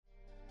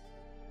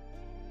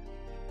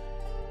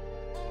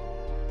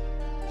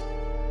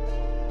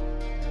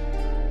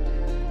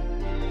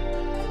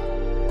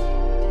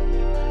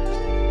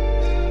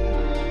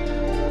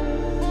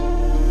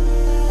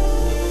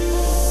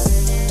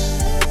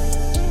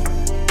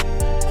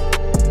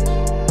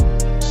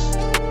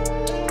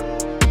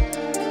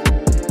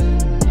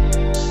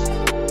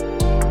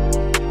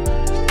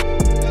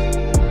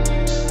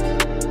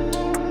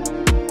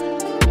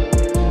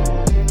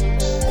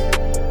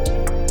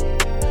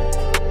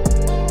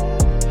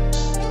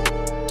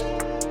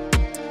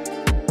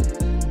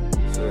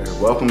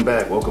welcome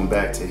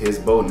back to His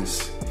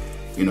Boldness.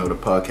 You know, the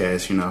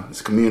podcast,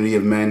 it's a community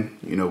of men.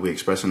 We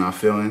expressing our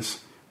feelings.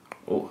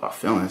 Our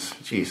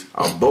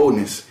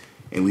boldness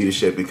in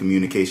leadership and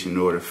communication in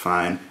order to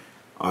find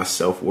our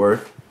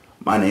self-worth.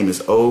 My name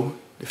is O,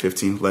 the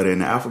 15th letter in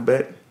the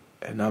alphabet.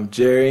 And I'm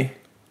Jerry.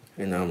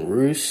 And I'm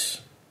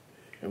Roos.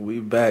 And we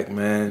back,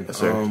 man. Yes,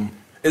 sir.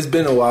 It's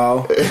been a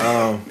while.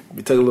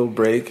 We took a little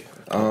break.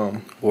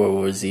 World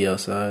War Z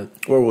outside.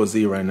 World War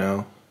Z right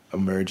now.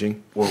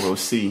 Emerging. World War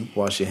C.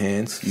 Wash your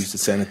hands. Use the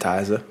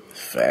sanitizer.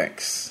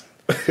 Facts.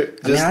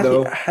 How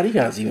do you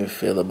guys even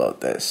feel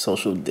about that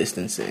social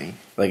distancing?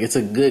 Like, it's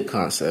a good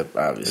concept,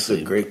 obviously.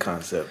 It's a great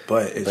concept,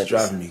 but it's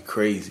driving me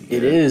crazy.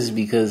 It is,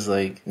 because,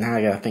 like, now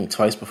I gotta think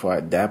twice before I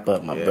dap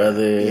up my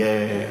brother.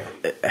 Yeah.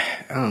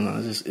 I don't know.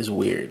 It's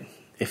weird.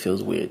 It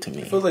feels weird to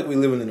me. It feels like we're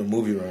living in a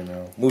movie right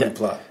now.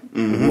 Plot.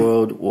 Mm-hmm.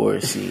 World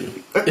War C.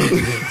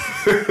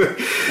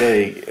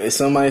 Like,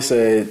 somebody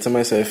said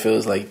it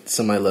feels like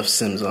somebody left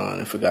Sims on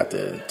and forgot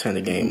to turn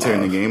the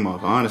game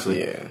off.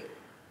 Honestly. Yeah.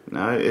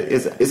 No,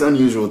 it's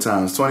unusual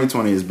times.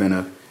 2020 has been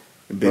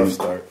rough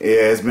start.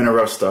 Yeah, it's been a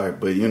rough start,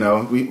 but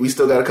we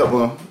still got a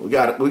couple of we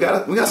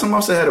got some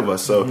months ahead of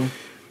us. So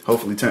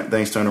hopefully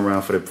things turn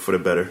around for the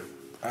better.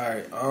 All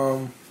right.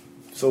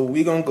 So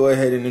we're gonna go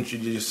ahead and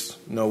introduce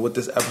what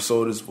this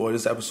episode is for.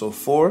 This is episode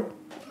 4.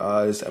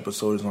 This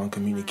episode is on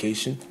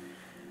communication,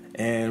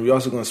 and we're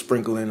also gonna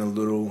sprinkle in a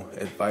little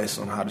advice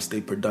on how to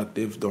stay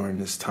productive during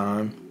this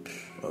time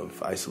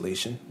of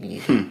isolation.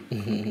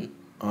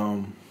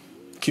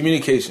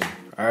 Communication,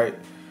 all right?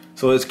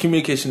 So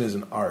communication is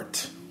an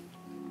art.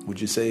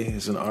 Would you say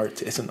it's an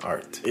art? It's an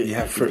art. You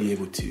have to be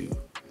able to.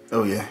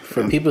 Oh, yeah.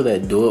 For people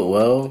that do it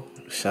well,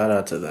 shout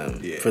out to them.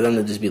 Yeah. For them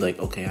to just be like,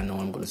 okay, I know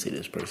I'm going to see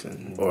this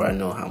person. Or I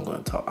know how I'm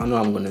going to talk. I know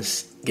I'm going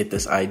to get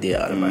this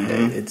idea out of my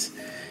head.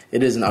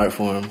 It is an art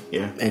form.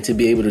 Yeah. And to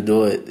be able to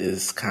do it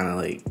is kind of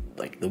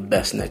like the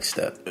best next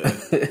step.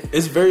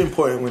 It's very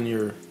important when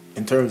you're,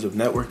 in terms of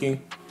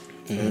networking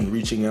and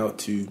reaching out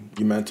to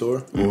your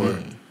mentor or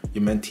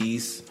your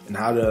mentees, and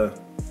how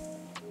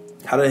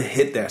to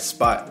hit that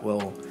spot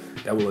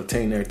that will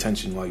attain their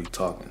attention while you're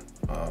talking,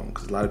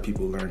 because a lot of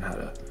people learn how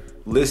to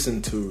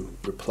listen to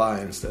reply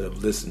instead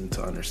of listen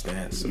to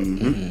understand. So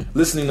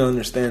listening to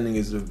understanding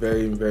is a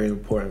very, very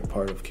important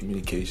part of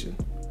communication.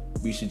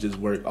 We should just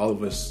work, all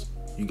of us,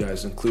 you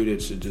guys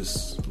included, should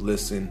just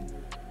listen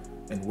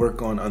and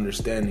work on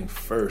understanding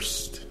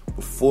first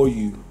before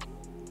you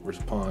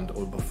respond,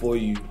 or before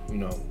you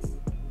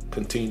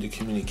continue to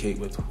communicate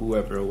with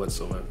whoever or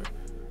whatsoever.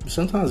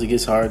 Sometimes it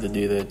gets hard to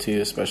do that too,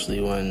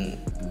 especially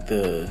when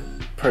the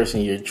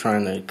person you're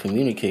trying to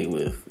communicate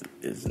with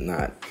is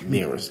not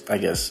being,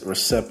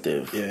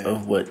 receptive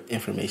of what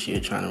information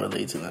you're trying to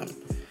relate to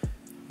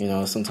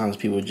them.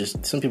 Sometimes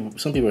some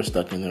people are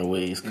stuck in their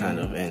ways, kind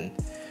of, and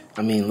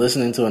I mean,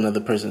 listening to another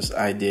person's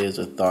ideas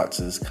or thoughts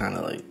is kind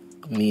of like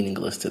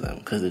meaningless to them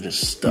because they're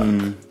just stuck.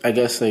 I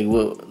guess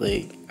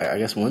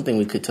one thing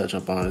we could touch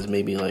up on is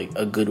maybe like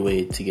a good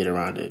way to get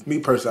around it. Me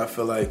personally, I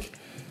feel like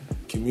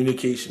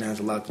communication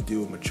has a lot to do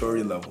with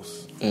maturity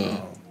levels.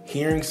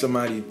 Hearing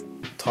somebody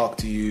talk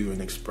to you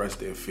and express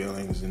their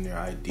feelings and their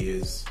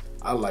ideas,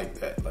 I like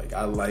that. Like,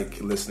 I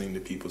like listening to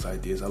people's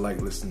ideas. I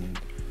like listening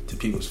to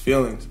people's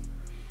feelings.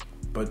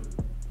 But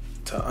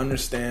to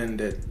understand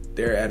that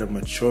they're at a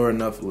mature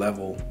enough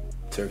level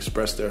to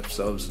express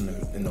themselves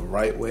in the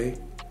right way,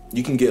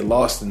 you can get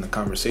lost in the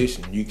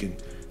conversation. You can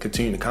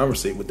continue to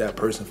conversate with that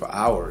person for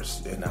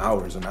hours and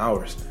hours and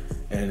hours.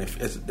 And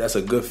that's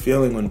a good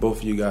feeling when both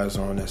of you guys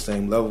are on that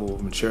same level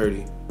of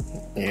maturity.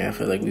 Yeah, I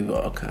feel like we've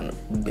all kind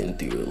of been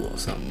through a little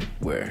something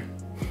where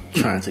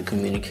trying to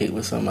communicate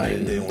with somebody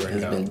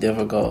has been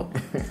difficult.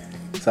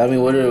 So, I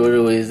mean, what are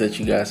the ways that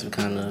you guys have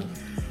kind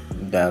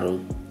of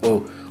battled? Or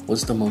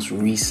what's the most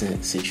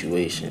recent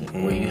situation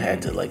where you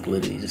had to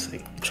literally just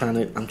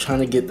I'm trying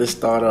to get this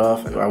thought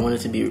off. I want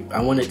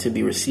it to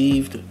be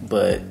received,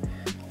 but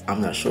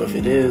I'm not sure if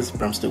it is,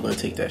 but I'm still going to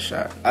take that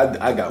shot.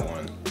 I got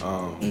one.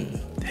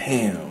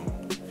 Damn.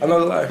 I'm not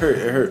gonna lie, it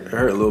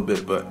hurt a little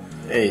bit, but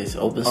hey, it's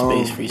open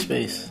space, free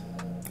space.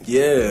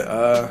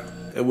 Yeah,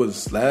 it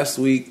was last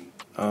week.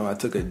 I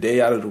took a day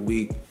out of the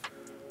week,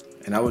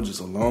 and I was just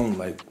alone.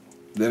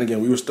 Then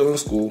again, we were still in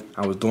school.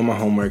 I was doing my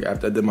homework.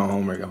 After I did my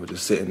homework, I was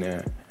just sitting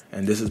there.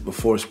 And this is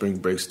before spring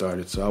break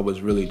started, so I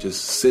was really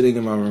just sitting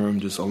in my room,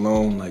 just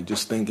alone,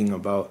 just thinking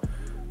about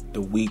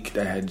the week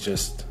that had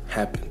just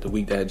happened, the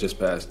week that had just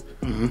passed.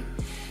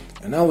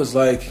 And I was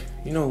like,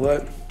 you know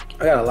what?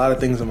 I got a lot of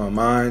things in my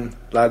mind,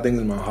 a lot of things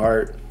in my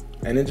heart,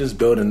 and it's just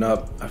building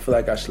up. I feel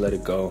like I should let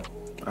it go.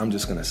 I'm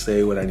just gonna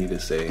say what I need to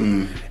say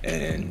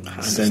and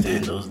send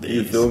it. Those days.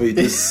 You feel me?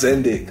 Just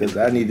send it, because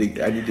I need to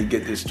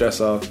get this stress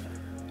off.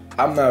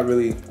 I'm a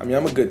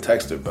good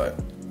texter, but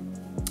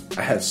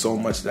I had so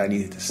much that I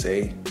needed to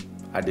say.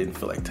 I didn't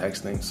feel like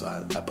texting, so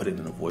I put it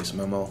in a voice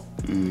memo.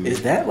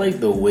 Is that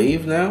the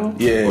wave now?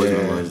 Yeah. Voice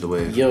memo is the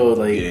wave. Yo,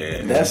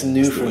 that's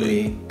new for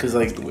me. Because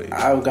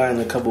I've gotten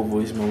a couple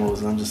voice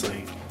memos and I'm just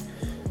like,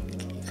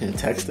 can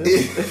text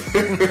it.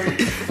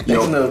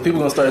 People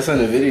gonna start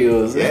sending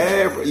videos.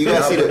 Yeah, bro, you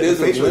gotta see the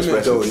facial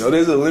expressions. Yo,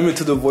 there's a limit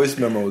to the voice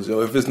memos.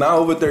 Yo, if it's not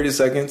over 30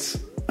 seconds,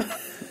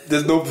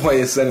 there's no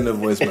point in sending a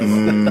voice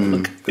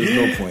memo. There's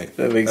no point.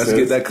 Let's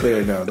get that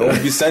clear now.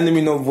 Don't be sending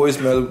me no voice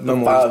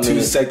memos.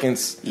 2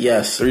 seconds.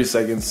 Yes. 3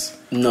 seconds.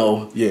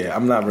 No. Yeah,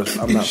 I'm not.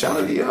 Shout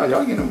out to y'all.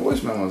 Y'all getting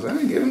voice memos. I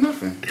ain't getting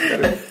nothing.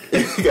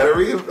 You gotta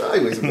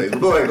reevaluate some things.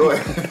 Go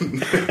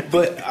ahead.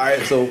 But all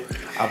right, so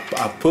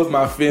I put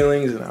my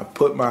feelings and I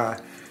put my,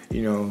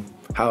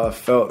 how I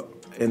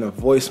felt in a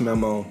voice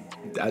memo.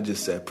 I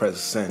just said press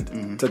send.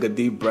 Mm-hmm. Took a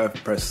deep breath,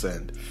 press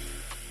send.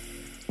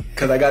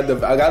 Cause I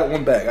got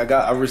one back.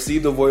 I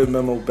received the voice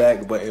memo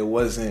back, but it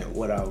wasn't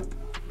what I was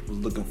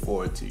looking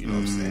forward to. You know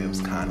what I'm saying? It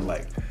was kind of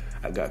like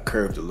I got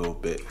curved a little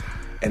bit,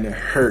 and it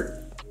hurt,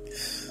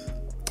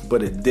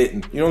 but it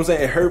didn't. You know what I'm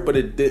saying? It hurt, but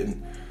it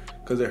didn't.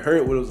 Cause it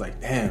hurt when it was like,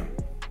 damn.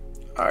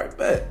 All right,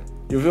 bet.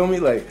 You feel me?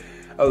 Like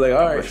I was like,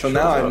 all right. So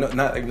now I know.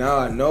 Now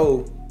I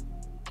know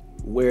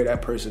where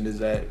that person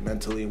is at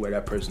mentally, where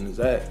that person is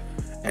at,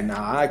 and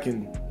now I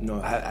can,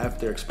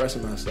 after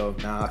expressing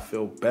myself, now I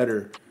feel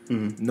better.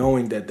 Mm-hmm.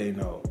 Knowing that they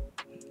know,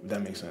 if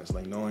that makes sense.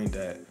 Like knowing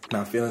that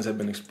my feelings have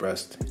been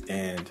expressed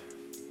and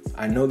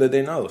I know that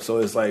they know. So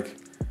it's like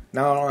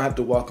now I don't have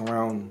to walk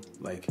around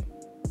like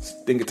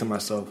thinking to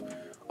myself,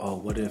 oh,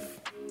 what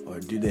if,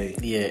 or do they?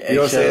 Yeah, you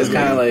know what I'm saying? It's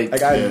kind of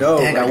like I know.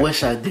 Dang, I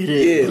wish I did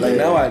it. Yeah, like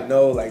now I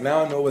know. Like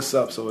now I know what's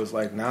up. So it's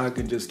like now I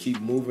can just keep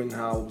moving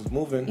how I was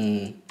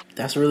moving.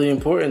 That's really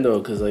important though,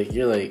 because like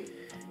you're like,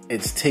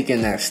 it's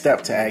taking that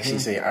step to actually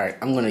say, all right,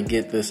 I'm going to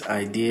get this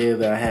idea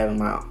that I have in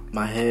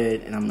my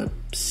head and I'm going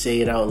to say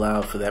it out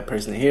loud for that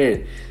person to hear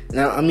it.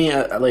 Now, I mean,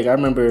 I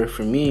remember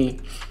for me,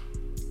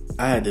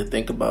 I had to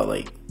think about,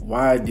 like,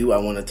 why do I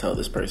want to tell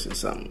this person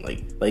something?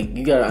 Like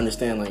you got to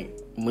understand, like,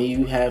 when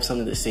you have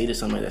something to say to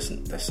somebody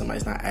that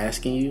somebody's not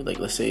asking you, like,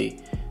 let's say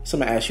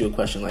somebody asks you a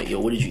question like, yo,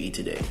 what did you eat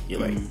today?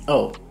 You're like,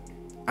 oh,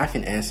 I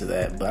can answer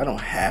that, but I don't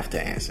have to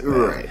answer that.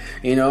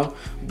 Right.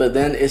 But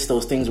then it's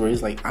those things where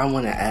it's like, I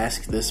want to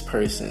ask this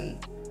person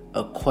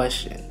a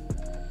question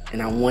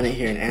and I want to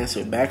hear an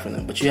answer back from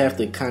them. But you have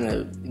to kind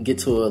of get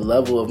to a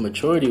level of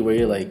maturity where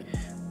you're like,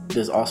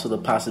 there's also the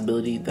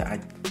possibility that I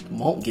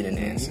won't get an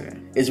answer.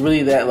 It's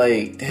really that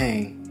like,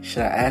 dang,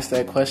 should I ask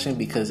that question?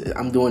 Because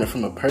I'm doing it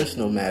from a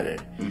personal matter.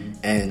 Mm-hmm.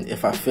 And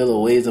if I feel a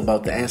ways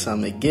about the answer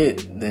I'm going to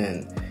get,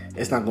 then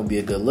it's not going to be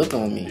a good look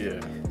on me. Yeah.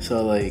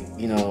 So like,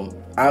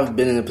 I've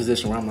been in a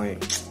position where I'm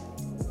like,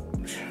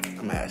 I'm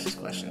going to ask this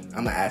question.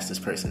 I'm going to ask this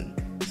person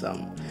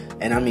something.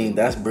 And I mean,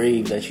 that's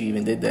brave that you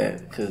even did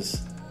that,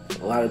 because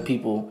a lot of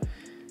people,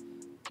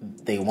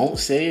 they won't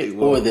say it,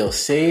 or they'll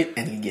say it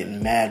and they get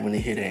mad when they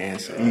hear their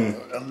answer.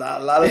 A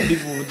lot of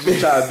people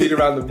try to beat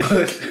around the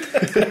bush.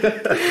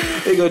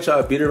 They're going to try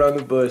to beat around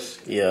the bush.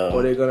 Yeah.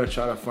 Or they're going to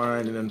try to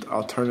find an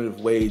alternative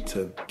way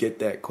to get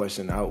that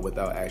question out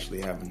without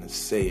actually having to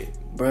say it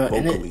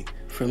vocally.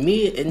 For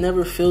me, it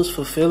never feels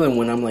fulfilling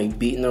when I'm like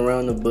beating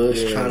around the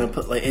bush trying to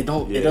put like it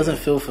doesn't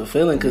feel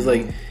fulfilling, because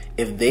like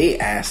if they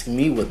ask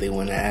me what they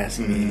want to ask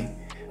me,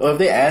 or if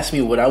they ask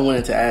me what I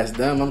wanted to ask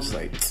them, I'm just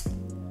like,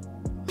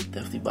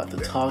 definitely about to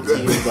talk to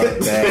you about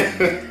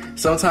that.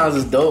 Sometimes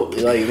it's dope.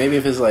 Like maybe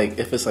if it's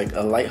like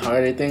a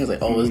lighthearted thing, it's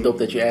like, oh, it's dope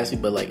that you asked me.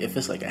 But like if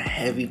it's like a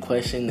heavy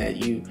question that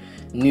you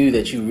knew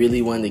that you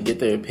really wanted to get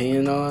their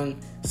opinion on,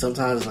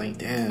 sometimes it's like,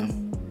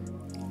 damn,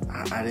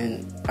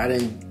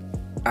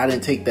 I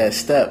didn't take that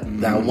step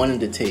that I wanted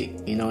to take,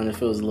 and it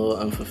feels a little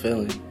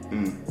unfulfilling.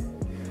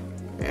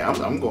 Yeah,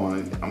 I'm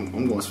going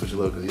to switch a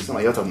little, because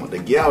y'all talking about the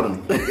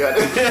geldom.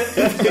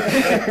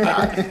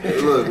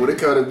 Look, when it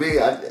comes to me,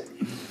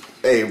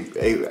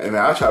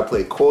 I try to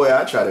play coy.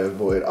 I try to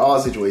avoid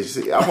all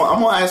situations. See, I'm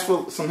gonna ask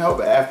for some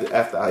help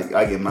after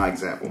I get my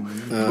example.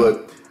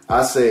 But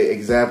I say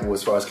example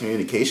as far as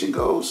communication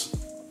goes.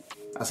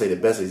 I say the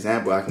best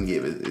example I can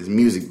give is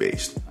music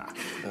based.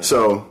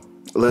 So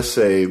let's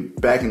say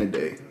back in the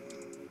day,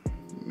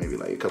 maybe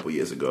like a couple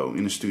years ago,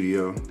 in the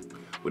studio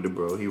with the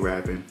bro, he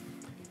rapping,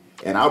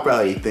 and I'll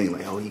probably think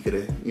like, oh, he could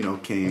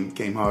have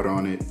came harder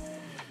on it.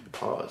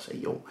 Pause. Hey,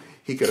 yo,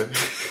 he could have.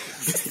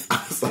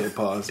 Pause. That's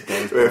pause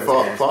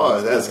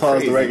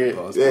crazy. The record.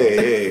 Pause.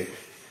 Yeah.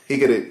 He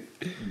could have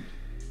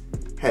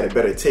had a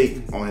better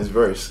take on his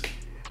verse,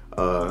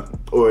 or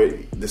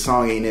the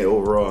song ain't it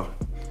overall.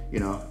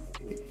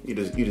 You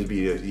just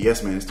be a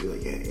yes man and still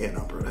like, yeah,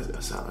 no, bro,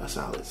 that's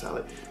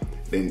solid.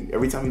 Then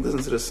every time you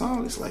listen to the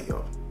song, it's like,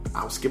 yo,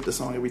 I'll skip the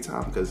song every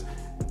time because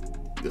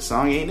the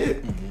song ain't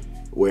it.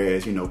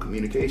 Whereas,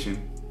 communication,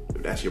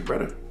 if that's your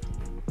brother,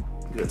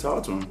 you gotta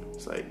talk to him.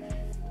 It's like,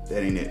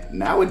 that ain't it.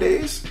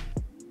 Nowadays,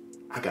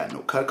 I got no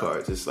cut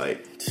cards. It's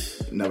like,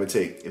 never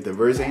take. If the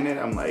verse ain't it,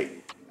 I'm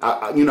like,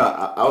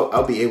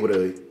 I'll be able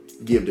to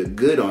give the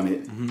good on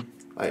it.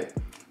 Like,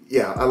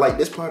 yeah, I like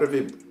this part of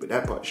it, but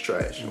that part's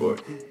trash. Or,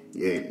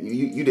 yeah,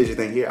 you did your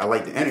thing here. I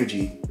like the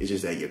energy. It's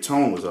just that your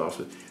tone was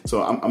off.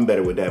 So I'm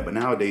better with that. But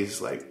nowadays,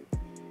 it's like,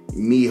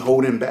 me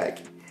holding back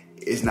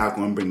is not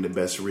going to bring the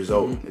best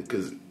result.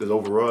 Because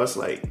overall, it's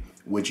like,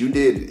 what you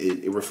did,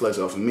 it reflects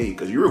off of me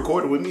because you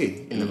recorded with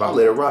me, and if I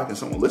let it rock and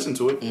someone listen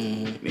to it,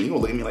 then you gonna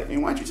look at me like,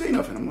 man, why'd you say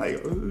nothing? I'm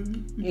like,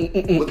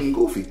 looking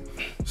goofy.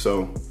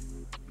 So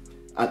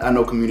I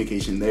know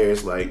communication there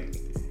is like,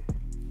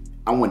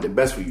 I want the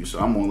best for you, so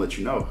I'm gonna let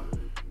you know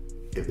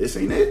if this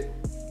ain't it.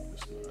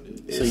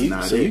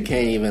 So you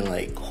can't even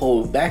like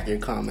hold back your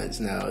comments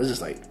now. It's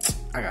just like,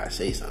 I gotta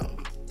say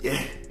something.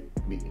 Yeah.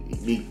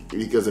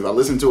 Because if I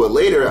listen to it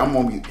later, I'm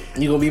gonna be.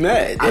 You gonna be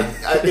mad?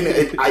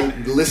 I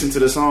listen to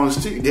the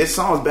songs too. There's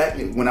songs back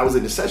when I was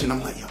in the session.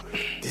 I'm like, yo,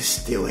 this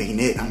still ain't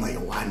it. I'm like,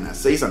 why didn't I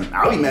say something?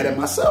 I'll be mad at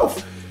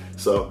myself.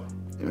 So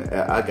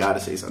I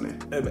gotta say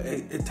something.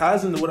 It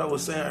ties into what I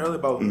was saying earlier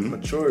about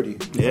maturity.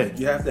 Yeah,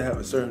 you have to have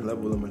a certain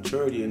level of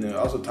maturity, and it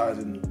also ties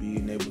into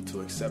being able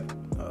to accept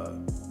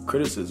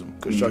criticism,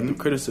 constructive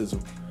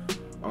criticism.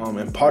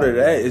 And part of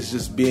that is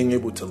just being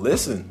able to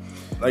listen.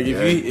 Like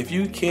if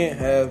you can't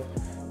have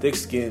thick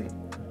skin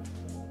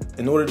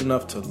in order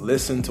enough to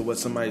listen to what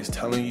somebody's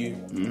telling you,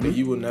 then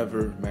you will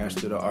never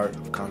master the art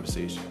of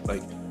conversation.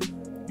 Like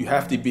you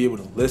have to be able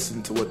to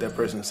listen to what that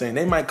person is saying.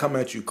 They might come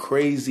at you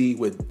crazy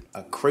with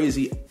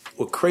crazy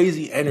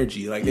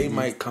energy. Like they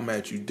might come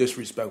at you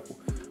disrespectful,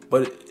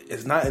 but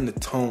it's not in the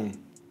tone.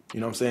 You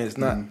know what I'm saying? It's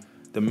not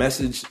the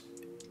message.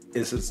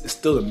 It's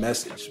still a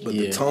message, but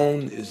the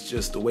tone is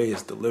just the way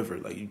it's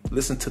delivered. Like you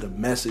listen to the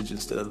message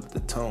instead of the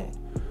tone.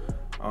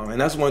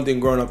 And that's one thing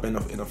growing up in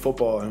a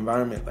football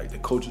environment. Like the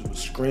coaches would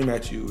scream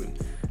at you and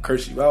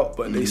curse you out,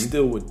 but they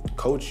still would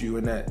coach you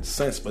in that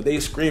sense. But they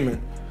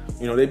screaming,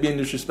 they being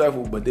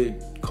disrespectful, but they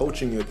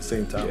coaching you at the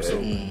same time. Yeah. So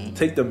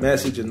take the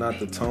message and not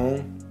the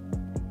tone,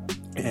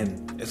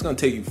 and it's gonna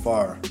take you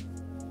far.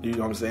 You know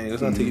what I'm saying?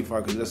 It's gonna take you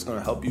far because that's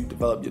gonna help you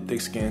develop your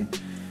thick skin.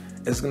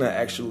 It's gonna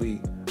actually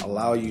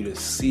allow you to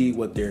see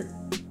what they're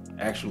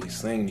actually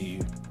saying to you,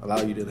 allow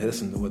you to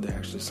listen to what they're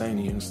actually saying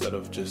to you instead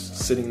of just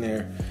sitting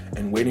there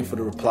and waiting to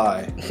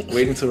reply,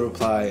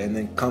 and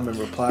then come and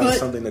reply to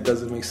something that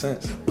doesn't make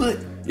sense. But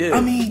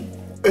I mean,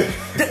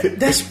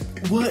 that's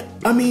what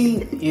I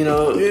mean. Yeah,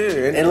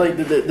 and like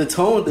the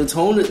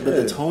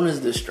tone is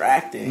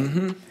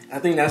distracting. I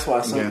think that's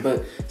why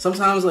but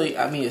sometimes, like,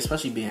 I mean,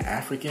 especially being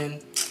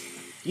African.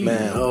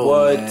 Man,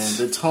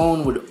 the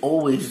tone would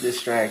always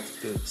distract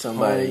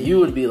somebody. You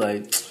would be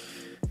like,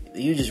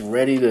 you just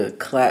ready to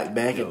clap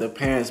back at the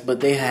parents,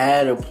 but they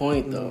had a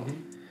point though.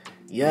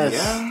 Yes,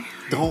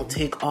 don't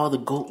take all the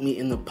goat meat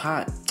in the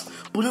pot.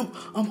 But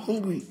I'm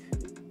hungry.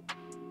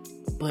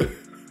 But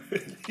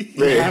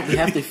we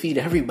have to feed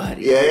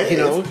everybody.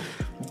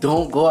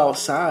 Don't go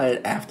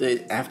outside after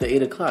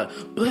 8 o'clock.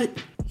 But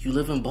you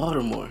live in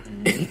Baltimore,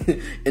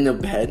 in a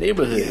bad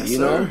neighborhood.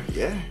 Sir.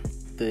 Yeah.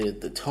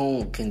 The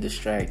tone can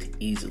distract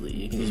easily.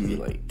 You can just be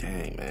like,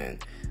 dang, man,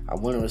 I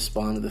want to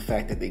respond to the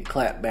fact that they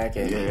clap back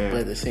at me, but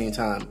at the same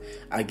time,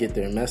 I get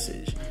their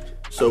message.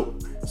 So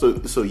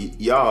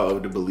y'all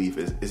of the belief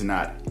is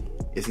not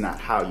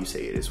how you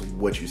say it, it's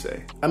what you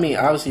say. I mean,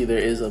 obviously there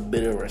is a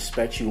bit of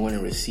respect you want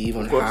to receive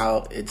on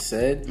how it's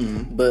said,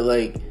 but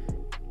like,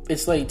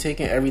 it's like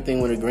taking everything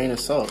with a grain of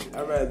salt.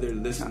 I'd rather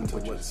listen to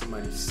what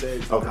somebody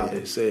says than how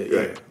they say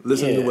it.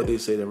 Listen to what they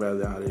say rather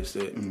than how they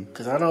say it.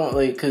 Because I don't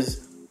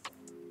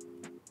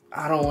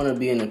want to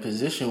be in a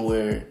position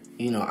where,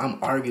 I'm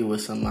arguing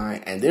with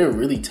somebody and they're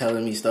really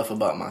telling me stuff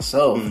about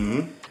myself,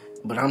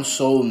 but I'm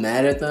so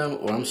mad at them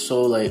or I'm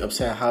so like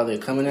upset how they're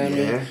coming at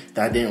me that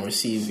I didn't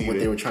receive what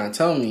they were trying to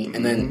tell me.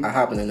 And then I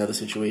hop in another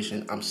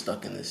situation. I'm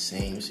stuck in the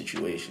same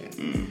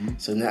situation.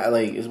 So now,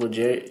 like, it's what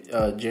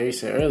Jerry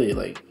said earlier.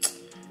 Like,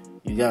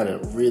 you got to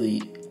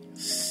really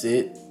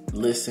sit,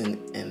 listen,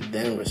 and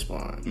then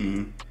respond.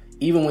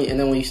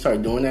 When you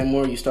start doing that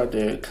more, you start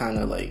to kind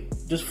of like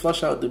just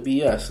flush out the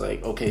BS.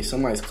 Like, okay,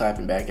 somebody's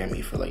clapping back at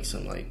me for like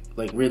some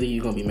like really,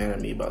 you gonna be mad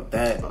at me about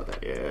that?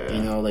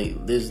 Yeah.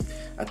 Like this.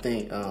 I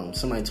think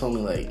somebody told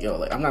me like, yo,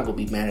 like I'm not gonna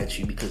be mad at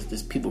you because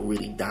there's people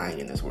really dying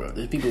in this world.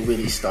 There's people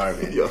really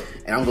starving,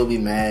 and I'm gonna be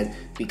mad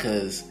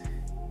because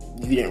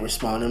you didn't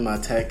respond to my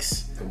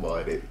text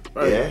about it.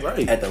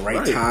 At the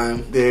right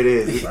time. There it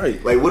is.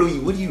 Right. Like, what are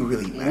you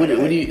really mad at?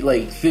 What do you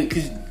like?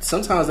 Because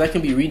sometimes that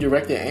can be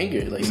redirected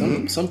anger. Like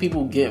some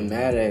people get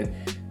mad at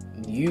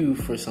you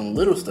for some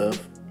little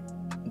stuff,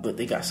 but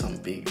they got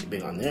something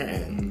big on their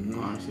end.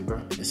 Honestly, bro.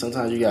 And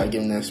sometimes you gotta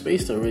give them that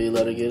space to really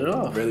let her get it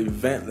off. Really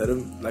vent. Let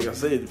them. Like I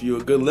said, if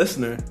you're a good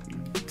listener,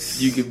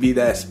 you could be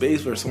that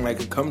space where somebody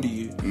could come to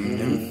you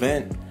and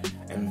vent.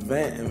 And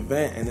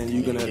then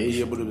you're gonna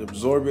be able to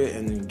absorb it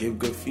and then give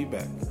good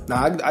feedback.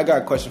 Now, I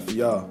got a question for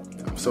y'all.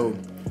 So,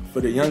 for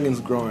the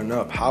youngins growing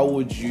up, how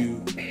would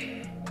you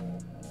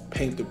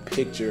paint the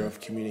picture of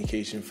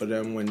communication for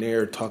them when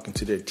they're talking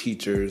to their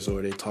teachers,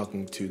 or they're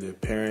talking to their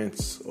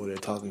parents, or they're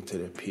talking to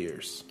their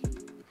peers?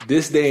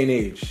 This day and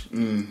age.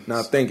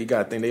 Now, you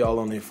gotta think they all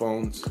on their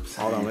phones,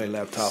 all on their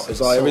laptop.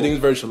 Everything's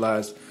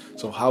virtualized.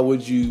 So,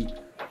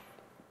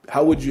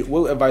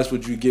 what advice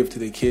would you give to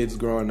the kids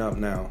growing up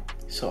now?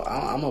 So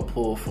I'm gonna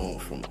pull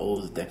from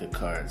O's deck of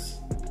cards,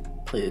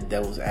 play the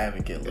devil's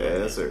advocate a little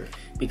bit. Sir.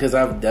 Because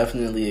I've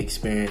definitely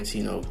experienced,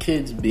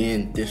 kids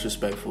being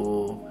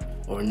disrespectful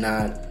or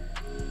not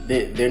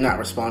they're not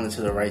responding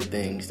to the right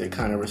things. They're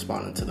kind of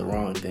responding to the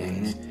wrong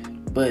things.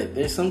 But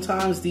there's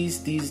sometimes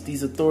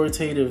these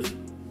authoritative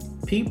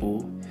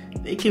people,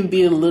 they can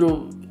be a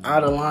little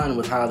out of line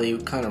with how they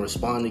kind of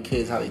respond to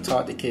kids, how they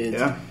talk to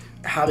kids,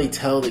 how they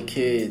tell the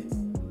kid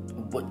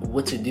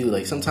what to do.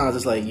 Like sometimes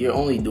it's like you're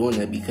only doing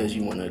that because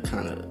you want to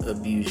kind of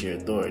abuse your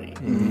authority.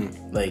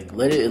 Like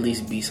let it at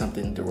least be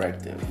something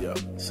directive.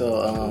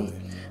 So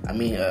I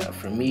mean,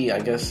 for me, I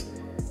guess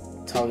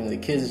talking to the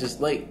kids is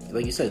just like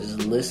you said, just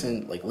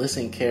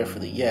listen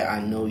carefully. Yeah,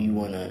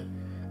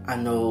 I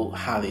know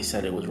how they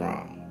said it was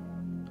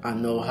wrong. I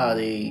know how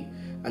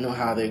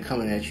they're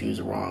coming at you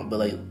is wrong. But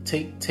like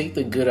take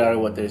the good out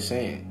of what they're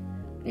saying,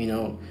 you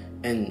know.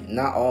 And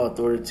not all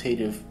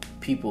authoritative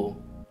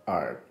people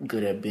are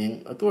good at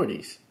being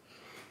authorities.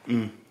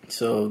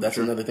 So that's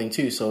another thing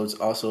too. So it's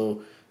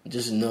also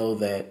just know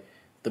that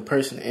the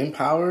person in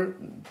power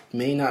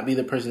may not be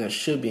the person that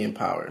should be in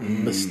power,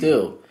 but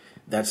still,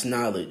 that's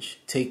knowledge.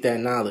 Take that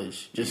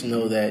knowledge. Just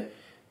know that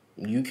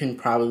you can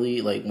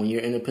probably, like, when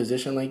you're in a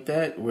position like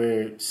that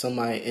where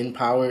somebody in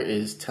power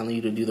is telling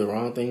you to do the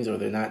wrong things or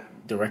they're not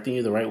directing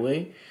you the right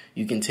way,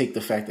 you can take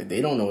the fact that they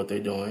don't know what they're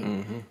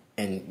doing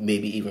and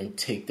maybe even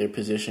take their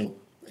position,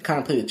 kind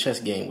of play the chess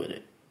game with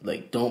it.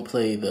 Like, don't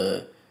play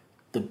the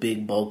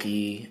big,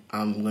 bulky,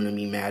 I'm going to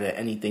be mad at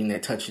anything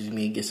that touches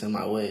me and gets in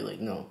my way. Like,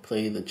 no,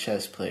 play the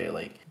chess player.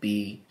 Like,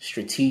 be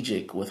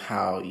strategic with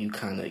how you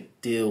kind of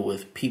deal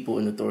with people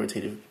in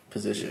authoritative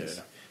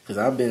positions. Because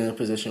I've been in a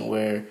position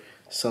where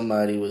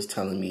somebody was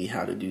telling me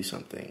how to do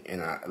something,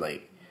 and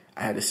I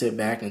had to sit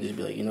back and just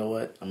be like, you know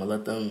what, I'm going to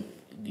let them,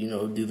 you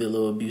know, do their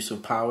little abuse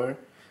of power,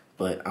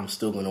 but I'm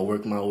still going to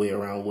work my way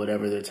around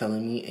whatever they're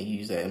telling me and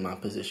use that in my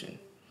position.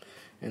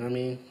 And I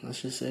mean,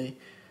 let's just say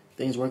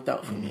things worked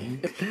out for me.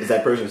 Is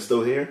that person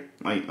still here,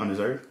 like on this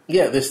earth?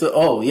 Yeah, they're still.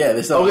 Oh, yeah,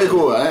 they're still. Okay,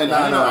 cool. I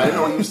didn't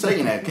know you were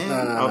saying that, Ken. No,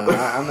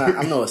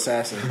 I'm no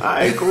assassin. All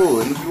right,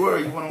 cool. And if you were,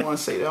 you wouldn't want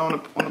to say that on the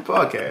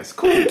podcast.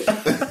 Cool.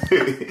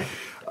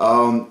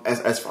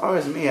 As far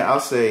as me, I'll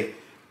say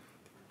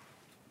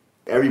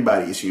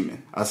everybody is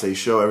human. I'll say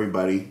show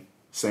everybody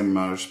same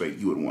amount of respect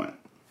you would want.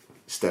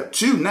 Step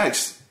 2,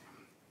 next,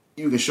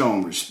 you can show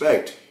them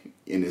respect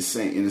in the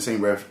same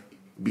breath.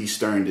 Be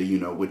stern to, you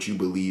know, what you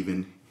believe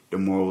in, the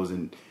morals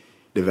and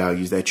the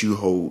values that you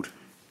hold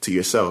to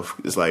yourself.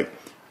 It's like,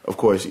 of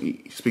course,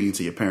 speaking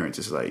to your parents,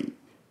 it's like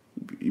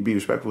you be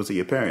respectful to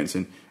your parents,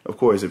 and of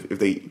course, if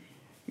they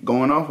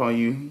going off on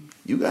you,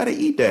 you gotta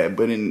eat that.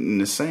 But in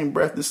the same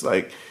breath, it's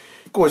like,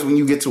 of course, when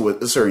you get to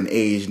a certain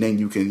age, then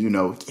you can, you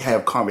know,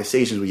 have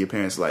conversations with your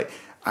parents like,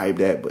 I have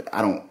that, but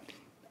I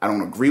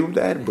don't agree with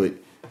that. But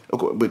of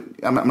course, but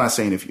I'm not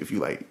saying if you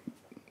like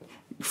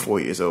 4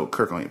 years old,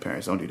 Kirk on your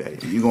parents, don't do that.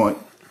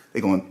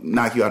 They're going to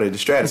knock you out of the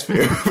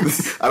stratosphere.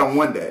 I don't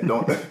want that.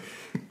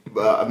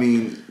 But I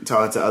mean,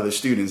 talking to other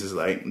students is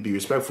like, be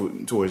respectful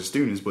towards the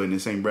students, but in the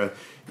same breath,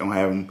 don't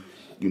have them,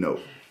 you know,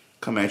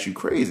 come at you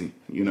crazy.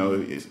 You know,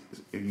 if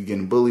you're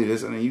getting bullied,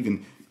 and then you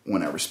can,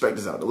 when that respect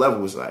is out the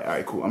level, it's like, all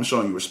right, cool, I'm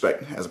showing you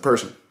respect as a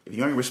person. If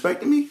you ain't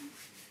respecting me,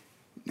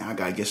 now I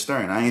got to get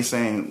stern. I ain't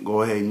saying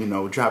go ahead and, you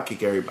know, drop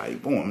kick everybody.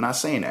 Boom. I'm not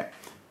saying that.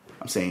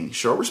 I'm saying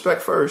show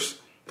respect first,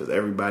 because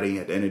everybody,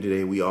 at the end of the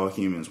day, we all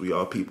humans, we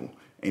all people.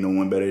 Ain't no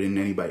one better than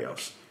anybody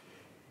else.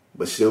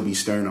 But still be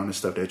stern on the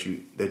stuff that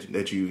you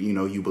you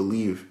know, you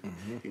believe.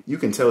 You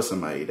can tell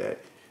somebody that,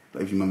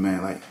 like, if you my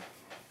man, like,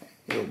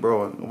 yo,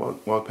 bro,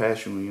 walk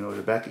past you and, you know,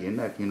 the back of your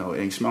neck, you know,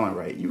 it ain't smelling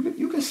right.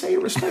 You can say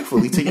it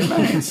respectfully to your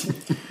mans.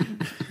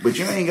 But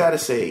you ain't got to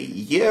say,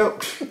 yeah,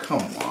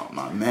 come on,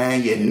 my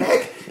man, your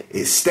neck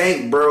is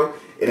stank, bro.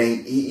 It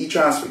ain't, he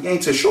trying to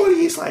speak to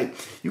shorty. It's like,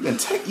 you can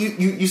take,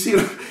 you see,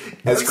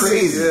 that's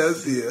crazy.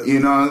 Yeah. You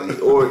know,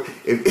 or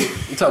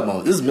if You talking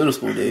about, this is middle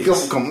school days.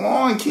 Come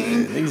on,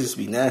 King. Yeah, niggas just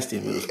be nasty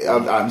in middle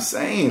school. I'm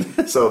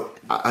saying. So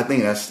I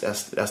think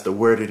that's the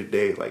word of the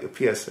day, like a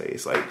PSA.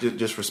 It's like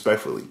just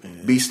respectfully.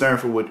 Be stern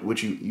for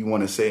what you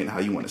want to say and how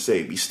you want to say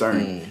it. Be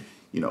stern.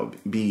 You know,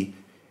 be,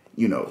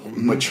 you know,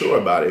 mature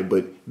about it,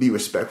 but be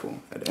respectful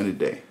at the end of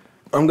the day.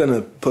 I'm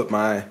gonna put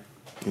my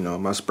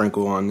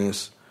sprinkle on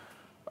this.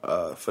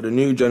 For the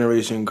new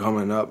generation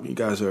coming up, you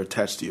guys are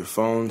attached to your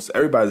phones.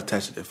 Everybody's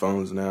attached to their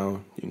phones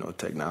now. You know,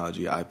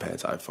 technology,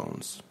 iPads,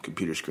 iPhones,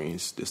 computer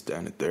screens, this, that,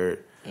 and the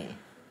third.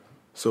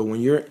 So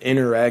when you're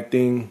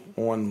interacting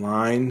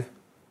online,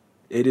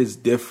 it is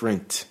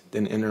different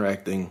than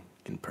interacting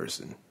in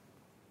person.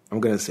 I'm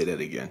going to say that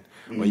again.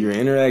 When you're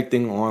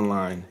interacting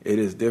online, it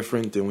is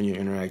different than when you're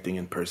interacting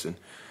in person.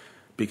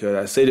 Because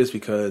I say this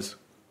because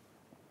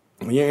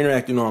when you're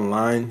interacting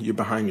online, you're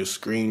behind your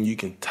screen. You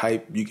can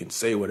type, you can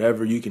say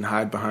whatever, you can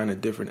hide behind a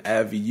different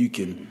avi, you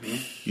can,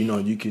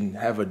 you can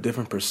have a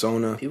different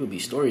persona. People be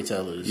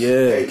storytellers.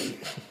 Yeah.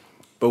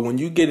 But when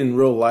you get in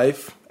real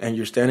life and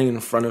you're standing in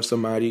front of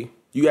somebody,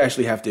 you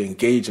actually have to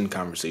engage in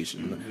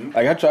conversation.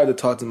 Like, I tried to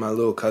talk to my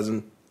little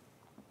cousin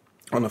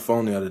on the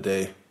phone the other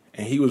day,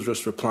 and he was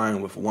just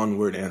replying with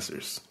one-word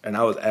answers. And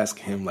I was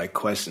asking him like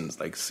questions,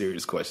 like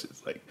serious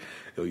questions, like,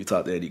 yo, you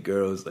talk to any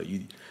girls? Like,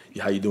 you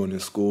how you doing in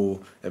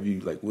school? Have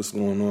you, like, what's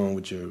going on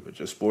with your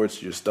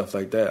sports, your stuff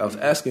like that? I was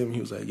asking him. He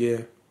was like,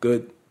 yeah,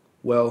 good,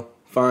 well,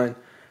 fine.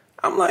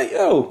 I'm like,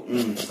 yo,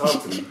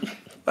 talk to me.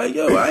 Like,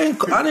 yo, I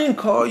didn't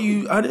call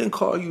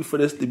you for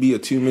this to be a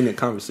 2-minute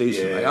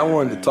conversation. Yeah, like, I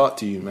wanted to talk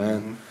to you,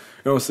 man. You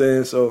know what I'm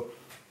saying? So,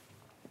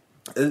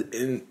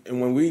 and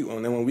when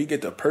we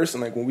get to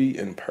person, like when we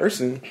in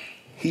person,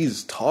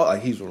 he's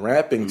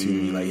rapping to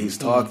me, like he's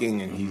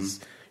talking and he's,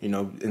 you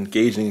know,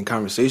 engaging in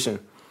conversation.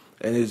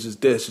 And it's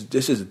just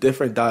this is a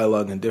different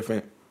dialogue and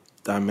different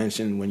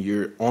dimension when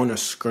you're on a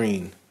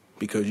screen,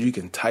 because you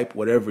can type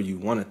whatever you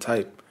want to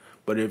type.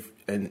 But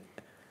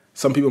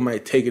some people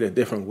might take it a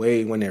different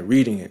way when they're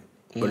reading it.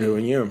 But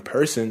when you're in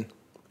person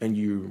and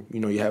you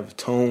have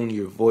tone,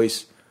 your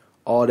voice,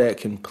 all that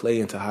can play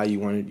into how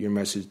you wanted your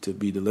message to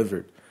be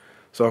delivered.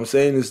 So I'm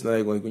saying this,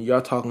 like when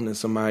y'all talking to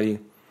somebody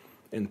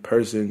in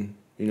person,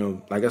 you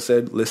know, like I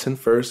said, listen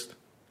first.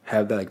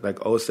 Have that,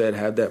 like O said,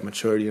 have that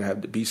maturity and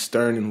have to be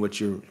stern in what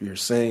you're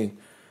saying.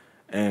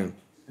 And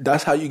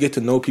that's how you get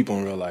to know people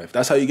in real life.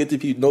 That's how you get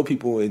to know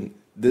people in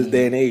this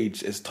day and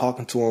age, is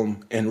talking to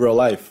them in real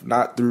life,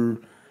 not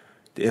through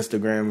the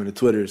Instagram and the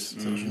Twitters,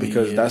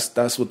 because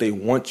that's what they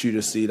want you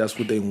to see. That's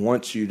what they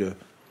want you to.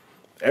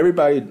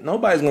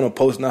 Nobody's gonna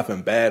post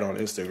nothing bad on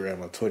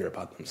Instagram or Twitter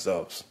about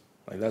themselves.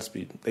 Like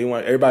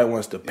everybody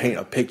wants to paint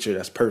a picture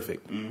that's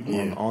perfect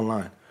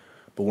online.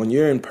 But when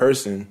you're in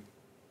person,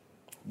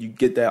 you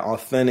get that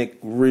authentic,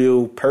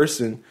 real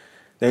person.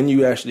 Then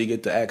you actually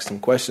get to ask some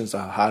questions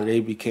on how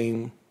they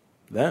became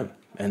them,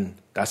 and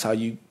that's how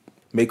you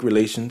make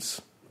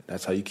relations.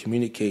 That's how you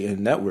communicate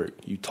and network.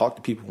 You talk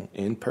to people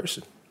in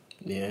person.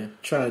 Yeah,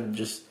 try to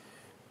just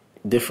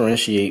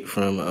differentiate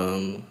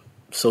from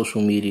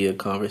social media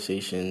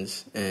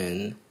conversations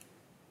and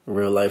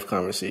real life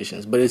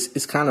conversations. But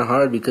it's kind of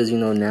hard because, you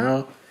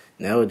know,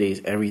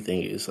 nowadays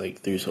everything is like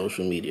through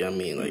social media. I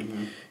mean, like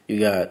you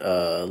got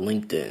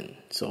LinkedIn,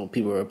 so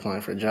people are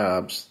applying for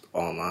jobs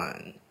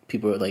online.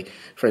 People are like,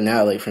 for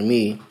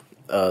me,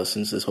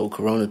 since this whole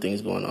Corona thing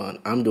is going on,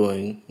 I'm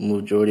doing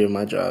majority of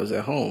my jobs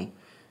at home.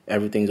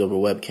 Everything's over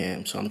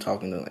webcam, so I'm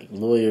talking to like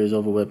lawyers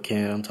over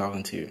webcam. I'm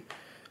talking to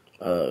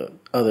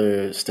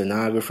other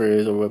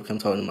stenographers over webcam. I'm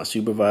talking to my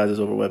supervisors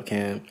over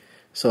webcam.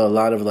 So a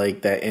lot of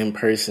like that in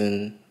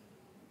person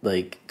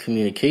like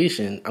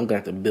communication, I'm gonna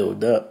have to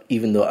build up,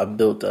 even though I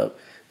built up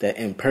that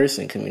in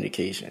person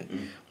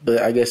communication.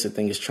 But I guess the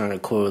thing is trying to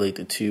correlate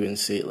the two and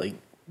say like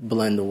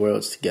blend the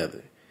worlds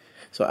together.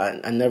 So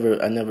I never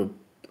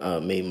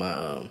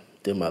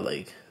did my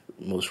like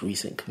most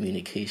recent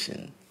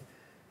communication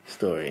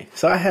story.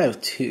 So I have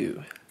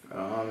two.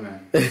 Oh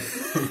man.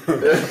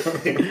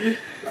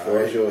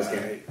 Where's yours,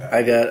 Gary?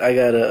 I got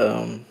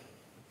I'm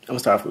gonna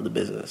start off with the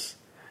business.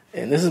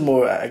 And this is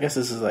more, I guess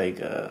this is like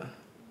a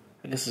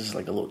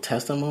little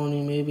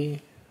testimony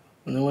maybe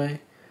in a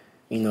way.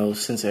 You know,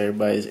 since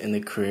everybody's in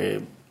the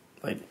crib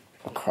like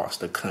across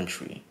the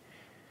country,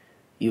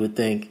 you would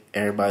think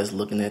everybody's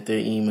looking at their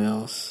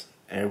emails,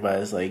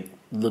 everybody's like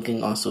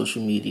looking on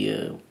social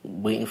media,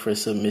 waiting for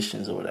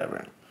submissions or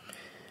whatever.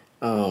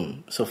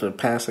 So for the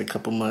past like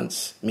couple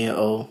months, me and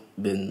O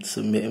been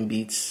submitting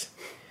beats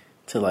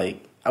to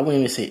like, I wouldn't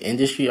even say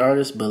industry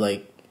artists, but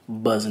like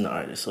buzzing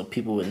artists. So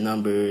people with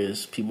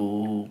numbers,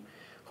 people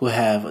who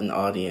have an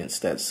audience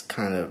that's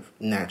kind of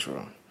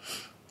natural.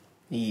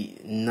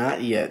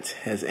 Not yet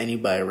has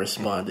anybody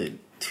responded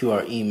to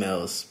our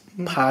emails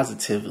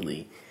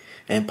positively,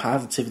 and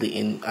positively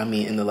in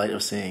the light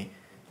of saying,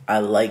 I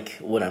like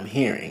what I'm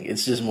hearing.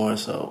 It's just more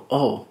so,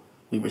 oh,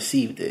 we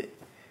received it.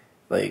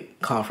 Like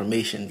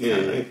confirmation.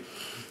 Yeah.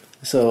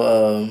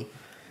 So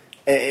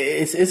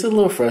it's a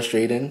little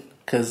frustrating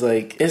because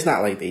like it's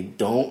not like they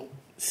don't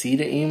see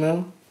the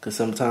email, because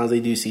sometimes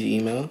they do see the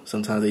email,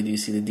 sometimes they do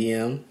see the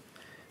DM,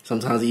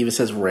 sometimes it even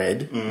says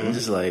read. It's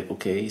just like,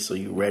 okay, so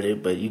you read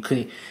it, but you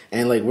couldn't.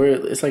 And like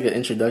it's like an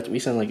introductory. We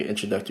send like an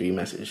introductory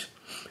message,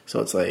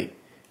 so it's like,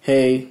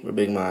 hey, we're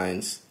Big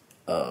Minds.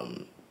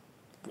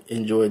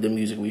 Enjoyed the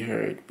music we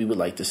heard. We would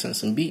like to send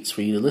some beats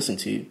for you to listen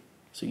to,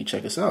 so you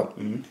check us out.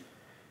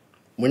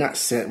 We're not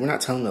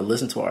telling them to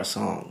listen to our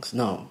songs.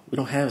 No, we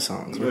don't have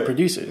songs. We're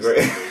producers.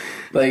 Right.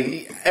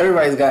 Like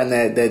everybody's gotten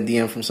that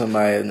DM from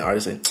somebody, an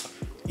artist saying,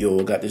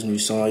 yo, got this new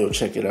song, yo,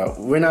 check it out.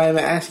 We're not even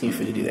asking you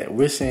for to do that.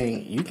 We're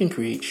saying you can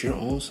create your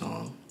own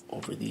song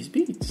over these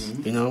beats,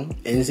 you know?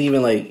 And it's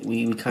even like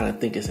we kind of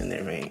think it's in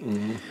their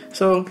vein.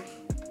 So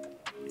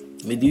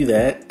we do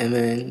that, and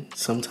then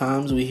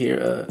sometimes we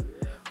hear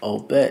oh,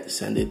 bet,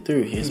 send it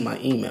through. Here's my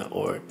email.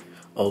 Or,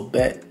 oh,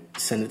 bet,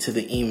 send it to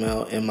the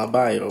email in my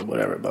bio or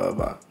whatever, blah, blah,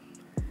 blah.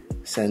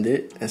 Send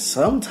it. And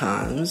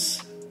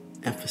sometimes,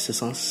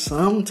 emphasis on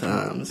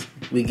sometimes,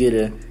 we get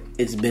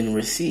it's been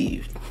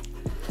received.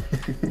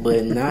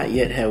 But not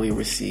yet have we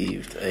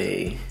received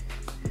a,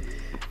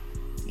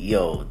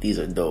 yo, these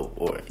are dope,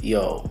 or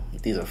yo,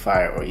 these are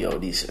fire, or yo,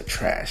 these are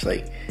trash.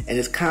 Like, and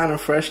it's kind of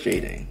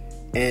frustrating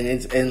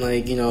And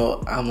like, you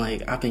know, I'm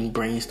like, I've been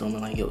brainstorming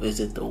like, yo, is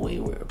it the way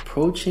we're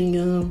approaching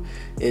them?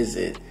 Is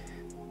it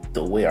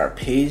the way our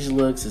page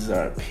looks? Is it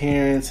our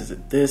appearance? Is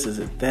it this? Is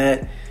it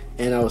that?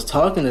 And I was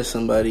talking to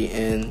somebody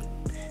and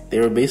they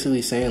were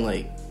basically saying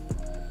like,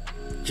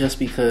 just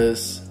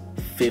because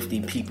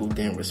 50 people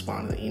didn't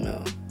respond to the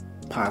email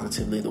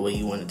positively the way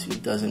you wanted to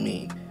doesn't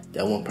mean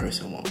that one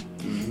person won't.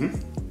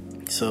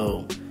 Mm-hmm.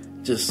 So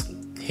just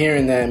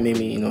hearing that made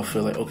me, you know,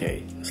 feel like,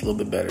 okay, it's a little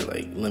bit better.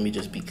 Like, let me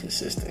just be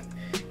consistent.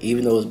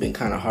 Even though it's been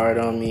kind of hard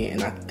on me,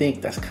 and I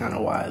think that's kind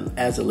of why,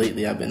 as of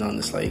lately, I've been on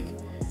this, like,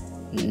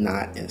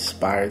 not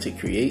inspired to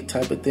create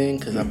type of thing,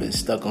 because I've been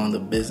stuck on the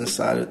business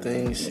side of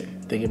things,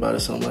 thinking about it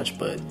so much.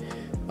 But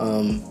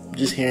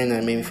just hearing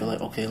that made me feel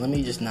like, okay, let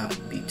me just not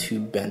be too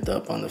bent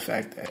up on the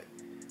fact that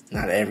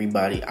not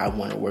everybody I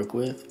want to work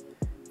with,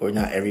 or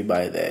not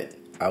everybody that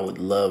I would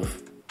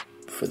love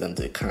for them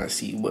to kind of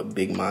see what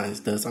Big Minds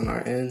does on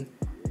our end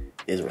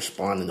is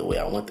responding the way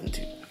I want them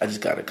to. I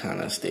just got to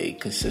kind of stay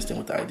consistent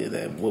with the idea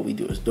that what we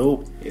do is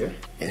dope. Yeah.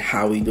 And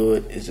how we do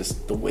it is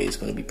just the way it's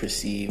going to be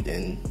perceived,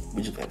 and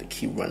we just have to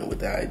keep running with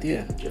that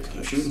idea. Just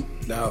keep shooting.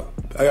 Now,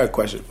 I got a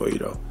question for you,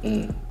 though.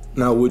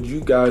 Now, would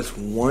you guys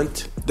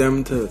want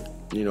them to,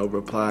 you know,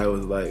 reply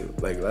with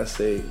like let's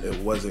say it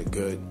wasn't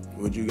good?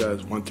 Would you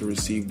guys want to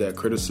receive that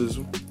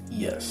criticism?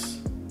 Yes.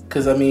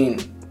 Because, I mean,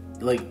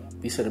 like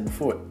we said it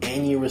before,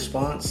 any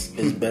response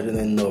is better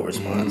than no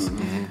response.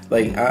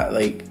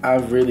 Mm-hmm.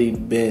 I've really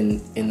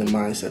been in the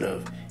mindset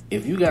of,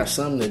 if you got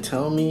something to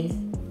tell me,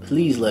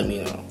 please let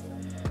me know.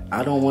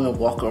 I don't want to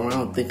walk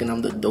around thinking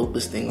I'm the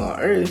dopest thing on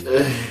earth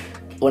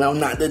when I'm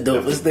not the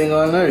dopest thing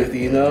on earth,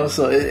 you know?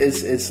 So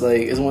it's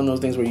like, it's one of those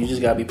things where you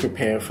just gotta be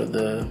prepared for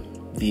the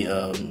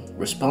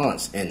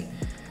response. And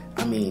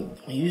I mean,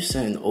 when you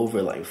send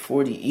over like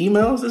 40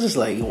 emails, it's just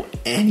like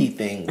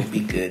anything would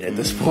be good at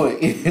this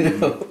point, you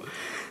know?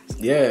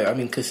 Yeah, I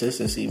mean,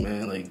 consistency,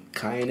 man. Like,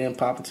 Kanye didn't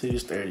pop until he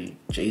was 30.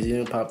 Jay-Z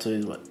didn't pop until he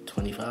was, what,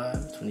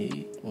 25,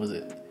 28? What was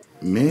it?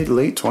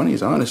 Late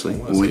 20s, honestly. I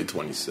want to say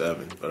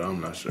 27, but I'm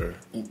not sure.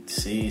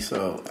 See,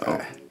 so...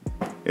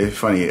 It's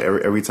funny,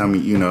 every time,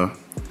 you know,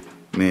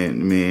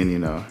 man, you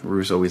know,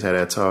 Roos always had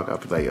that talk.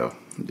 I'd be like, yo,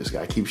 you just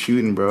got to keep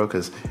shooting, bro.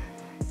 Because,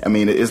 I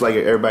mean, it's like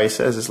everybody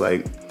says, it's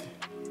like,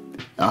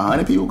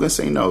 100 people can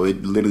say no.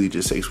 It literally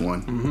just takes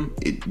one. Mm-hmm.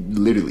 It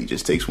literally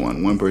just takes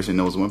one. One person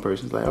knows one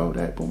person's like, oh,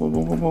 that, boom, boom,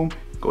 boom, boom, boom.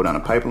 Go down the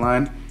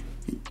pipeline.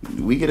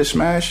 We get a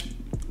smash.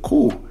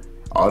 Cool.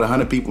 All the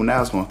 100 people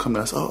now is going to come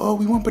to us. Oh,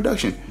 we want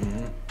production.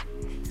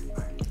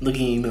 Mm-hmm. Look at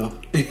your email.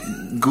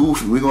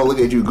 Goof. We're going to look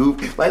at you,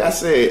 goof. Like I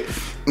said,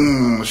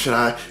 should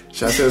I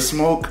say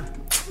smoke?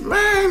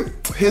 Man,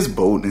 his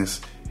boldness.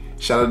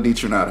 Shout out to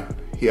D-Tronada.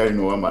 He already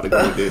know I'm about to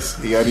go with this.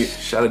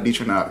 Shout out to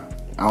D-Tronada.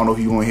 I don't know if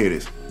you want to hear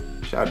this.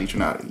 Shout out to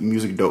D-Tronada. Your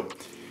music dope.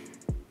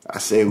 I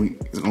say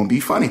it's going to be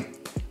funny.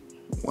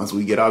 Once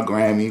we get our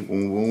Grammy,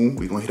 boom, boom,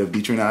 we're going to hit up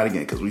D-Tronada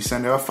again because we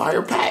sent her a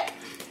fire pack.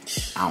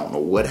 I don't know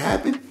what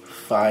happened.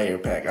 Fire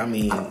pack. I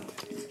mean,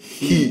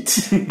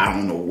 heat. I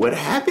don't know what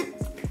happened.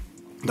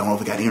 Don't know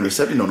if it got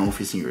intercepted. Don't know if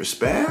it's in your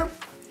spam.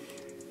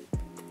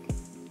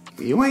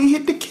 You ain't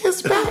hit the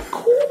kiss back.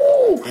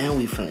 Cool. And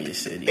we from your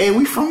city.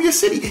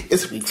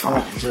 We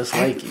talk just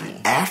like you.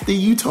 After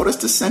you told us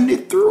to send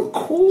it through.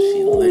 Cool.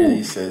 She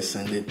literally said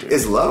send it through.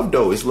 It's love,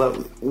 though. It's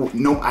love.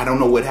 No, I don't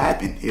know what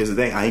happened. Here's the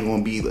thing. I ain't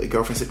gonna be like,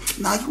 girlfriend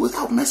said, nah, you was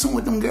out messing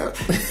with them girls.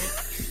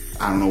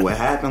 I don't know what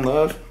happened,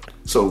 love.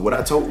 So what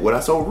I told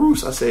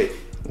Roos, I said,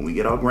 when we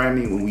get our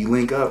Grammy, when we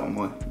link up, I'm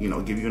gonna, you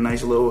know, give you a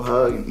nice little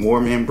hug and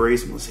warm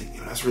embrace. I'm gonna say,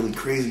 yo, that's really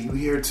crazy. You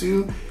here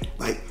too?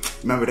 Like,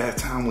 remember that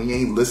time when you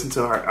ain't listened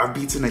to our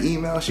beats in the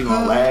email? She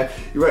gonna laugh.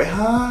 You're right,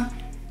 huh?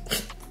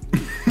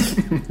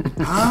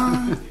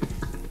 Huh?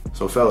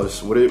 So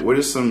fellas, what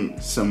are some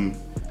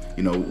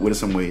you know, what are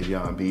some ways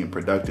y'all being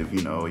productive?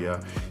 You know,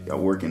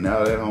 y'all working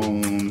out at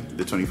home,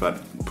 the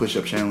 25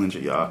 push-up challenge, or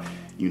y'all,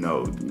 you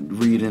know,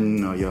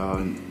 reading, or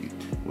y'all.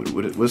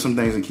 What are some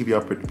things that keep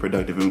y'all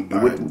productive?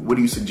 And what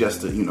do you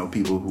suggest to, you know,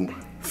 people who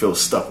feel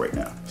stuck right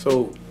now?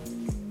 So,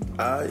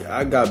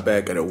 I got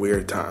back at a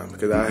weird time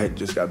because I had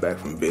just got back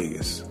from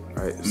Vegas,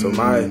 right? So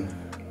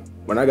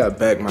when I got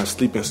back, my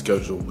sleeping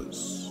schedule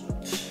was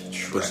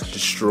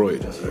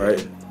destroyed,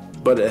 right?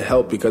 But it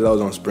helped because I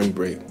was on spring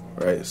break,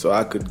 right? So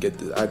I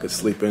could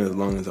sleep in as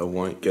long as I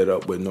want, get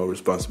up with no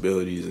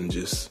responsibilities, and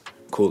just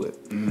cool it.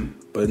 Mm-hmm.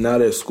 But now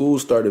that school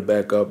started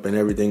back up and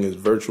everything is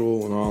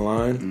virtual and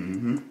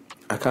online,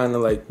 I kind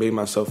of like made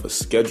myself a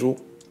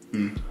schedule,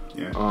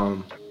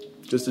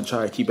 just to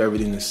try to keep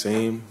everything the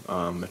same.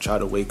 I try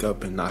to wake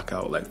up and knock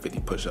out like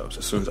 50 push-ups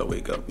as soon as I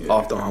wake up. Yeah.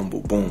 Off the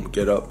humble, boom,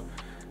 get up,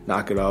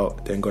 knock it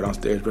out, then go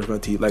downstairs, brush my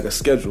teeth, like a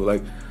schedule.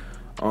 Like,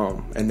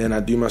 and then I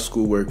do my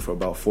schoolwork for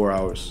about 4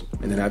 hours,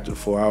 and then after the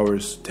 4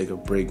 hours, take a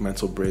break,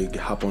 mental break,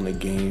 hop on the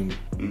game,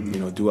 you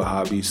know, do a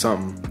hobby,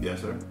 something. Yes,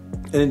 sir.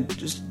 And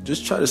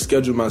just try to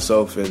schedule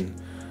myself and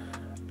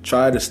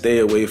try to stay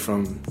away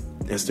from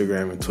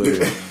Instagram and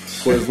Twitter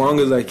for as long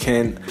as I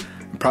can,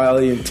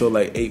 probably until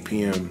like 8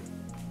 p.m.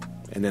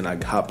 and then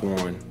I hop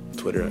on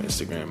Twitter and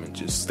Instagram and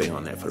just stay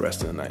on that for the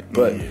rest of the night.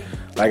 But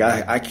like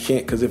I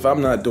can't, because if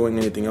I'm not doing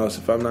anything else,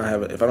 if I don't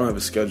have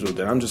a schedule,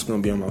 then I'm just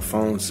gonna be on my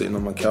phone sitting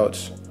on my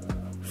couch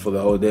for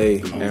the whole day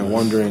and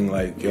wondering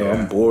like, yo,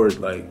 I'm bored,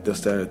 like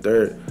this, that, and the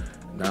third.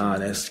 Nah,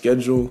 that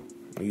schedule,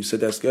 when you set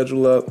that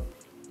schedule up,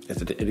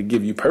 it'll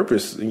give you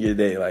purpose in your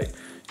day. Like,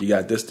 you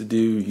got this to do,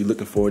 you're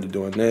looking forward to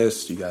doing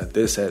this, you got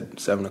this at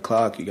 7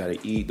 o'clock, you gotta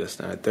eat, this,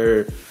 that, and the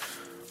third.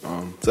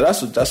 So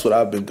that's what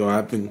I've been doing.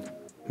 I've been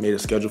made a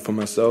schedule for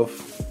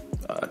myself.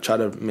 Try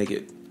to make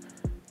it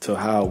to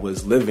how I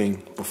was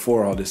living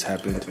before all this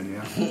happened.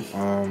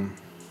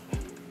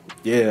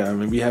 Yeah, I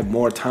mean, we have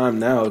more time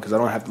now because I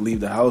don't have to leave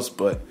the house,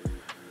 but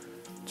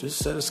just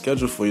set a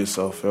schedule for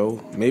yourself,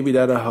 yo. Maybe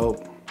that'll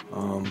help.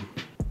 I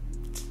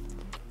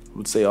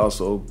would say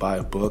also buy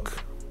a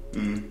book,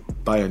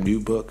 buy a new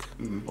book,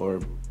 or,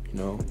 you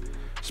know,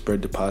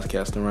 spread the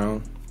podcast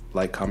around,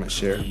 like, comment,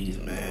 share.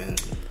 Jeez, man.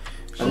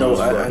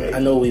 I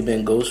know we've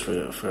been ghosts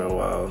for a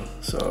while,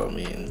 so I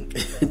mean,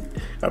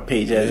 our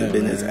page hasn't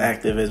been as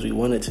active as we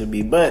want it to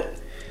be, but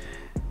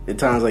at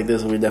times like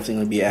this, we're definitely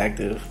going to be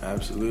active.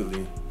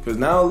 Absolutely. Because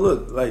now,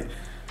 look, like, this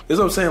is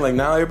what I'm saying, like,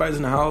 now everybody's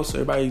in the house,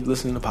 everybody's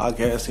listening to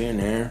podcasts here and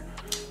there,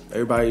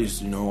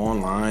 everybody's, you know,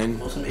 online.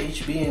 Throw some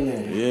HB in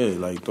there. Yeah,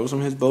 like, throw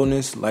some His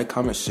Bonus, like,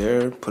 comment,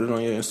 share, put it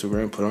on your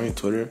Instagram, put it on your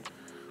Twitter,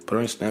 put it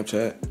on your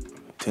Snapchat,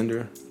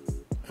 Tinder,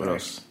 what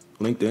else?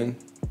 LinkedIn.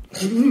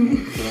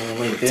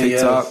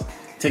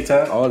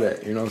 TikTok, all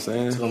that, you know what I'm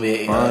saying? It's gonna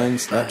be Vine,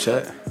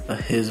 Snapchat, a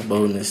His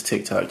Bonus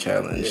TikTok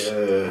challenge.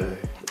 Yeah.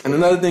 And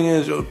another thing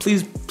is, yo,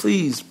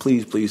 please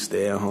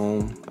stay at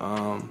home.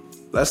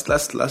 Let's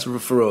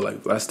for real,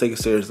 like, let's take it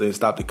seriously and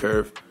stop the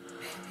curve.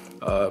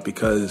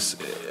 Because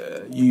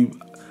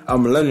our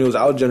millennials,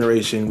 our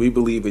generation, we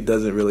believe it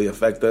doesn't really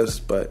affect us,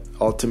 but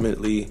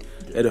ultimately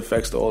it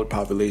affects the older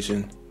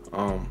population.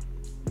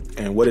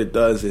 And what it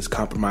does is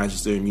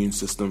compromises their immune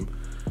system.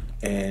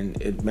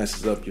 And it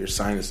messes up your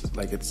sinuses.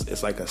 Like,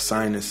 it's like a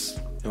sinus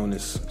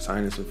illness,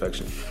 sinus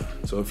infection.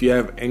 So if you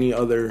have any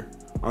other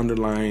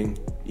underlying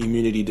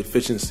immunity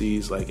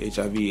deficiencies like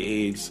HIV,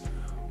 AIDS,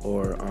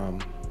 or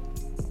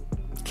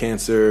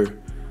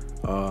cancer,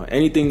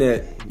 anything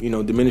that, you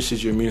know,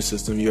 diminishes your immune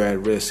system, you're at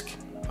risk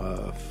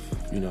of,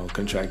 you know,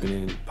 contracting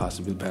and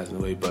possibly passing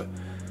away. But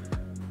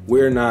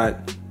we're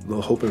not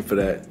hoping for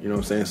that, you know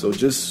what I'm saying? So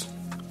just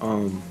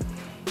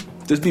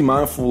be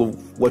mindful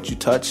of what you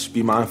touch.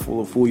 Be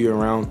mindful of who you're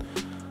around.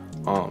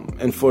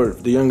 And for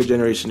the younger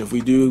generation, if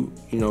we do,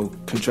 you know,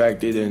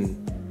 contract it and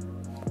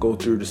go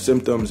through the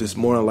symptoms, it's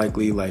more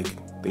likely like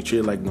they treat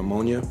it like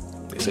pneumonia.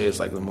 They say it's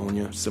like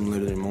pneumonia, similar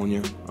to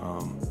pneumonia.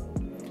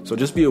 So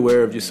just be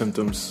aware of your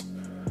symptoms.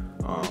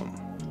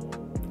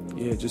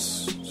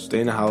 Just stay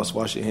in the house,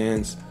 wash your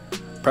hands,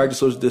 practice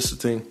social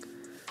distancing,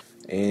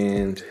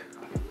 and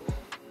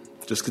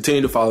just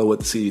continue to follow what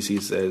the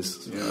CDC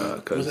says,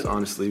 because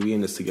honestly, we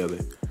in this together.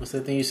 What's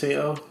that thing you say,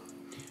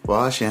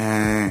 Wash your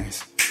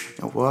hands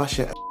and wash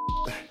your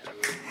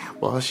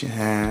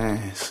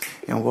hands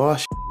and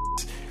wash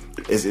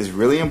your It's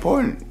really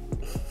important.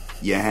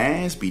 Your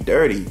hands be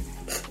dirty.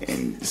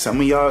 And some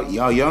of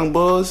y'all young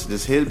bulls,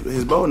 this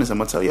his bonus. I'm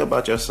going to tell you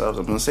about yourselves.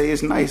 I'm going to say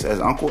it's nice as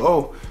Uncle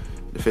O,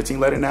 the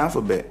 15-letter in the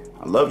alphabet.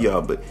 I love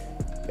y'all, but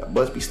y'all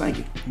butts be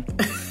stinking.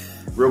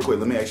 Real quick,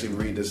 let me actually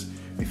read this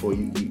before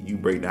you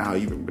break down how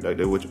you've been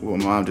productive, what my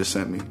mom just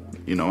sent me.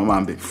 You know, my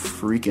mom been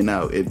freaking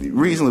out.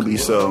 Reasonably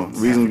so.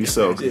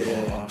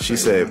 She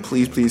said,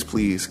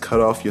 please, cut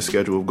off your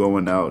schedule of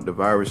going out. The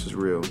virus is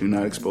real. Do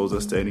not expose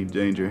us to any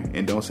danger.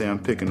 And don't say I'm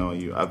picking on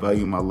you. I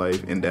value my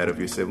life and that of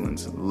your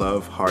siblings.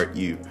 Love, heart,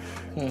 you.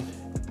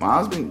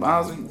 Mom's been,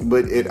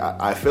 but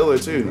I feel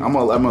it too. I'm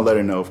gonna let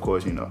her know, of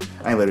course, you know.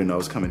 I ain't let her know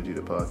it's coming to do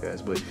the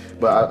podcast, but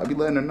I be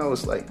letting her know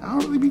it's like, I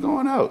don't really be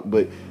going out.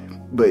 But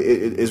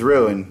it's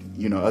real, and,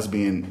 you know, us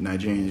being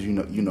Nigerians,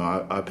 you know,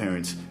 our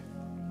parents,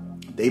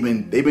 they've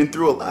been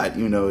through a lot,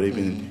 you know. They've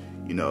been,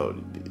 you know,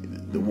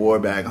 the war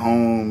back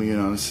home, you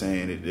know what I'm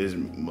saying. There's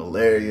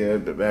malaria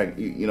back,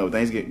 you know,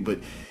 things get, but,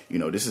 you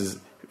know, this is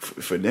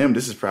for them.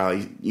 This is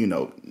probably, you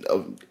know,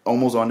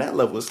 almost on that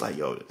level. It's like,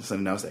 yo,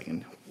 something else that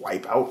can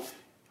wipe out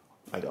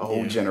like a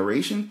whole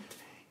generation.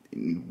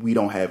 We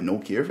don't have no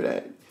cure for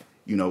that.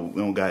 You know,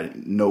 we don't got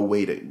no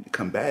way to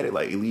combat it.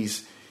 Like, at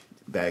least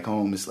back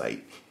home, it's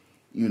like,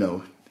 you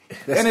know,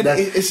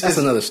 that's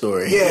another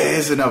story. Yeah,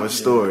 it's another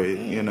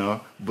story, you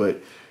know.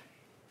 But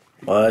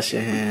wash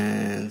your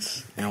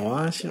hands and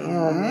wash your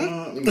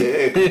arms.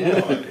 Yeah,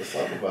 come on, let's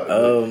talk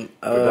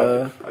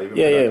about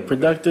it.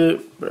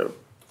 Productive. Bro.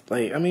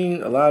 Like, I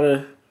mean, a lot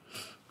of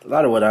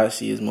what I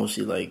see is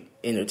mostly like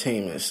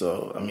entertainment.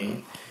 So, I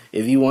mean,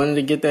 if you wanted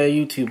to get that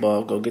YouTube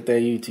off, go get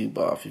that YouTube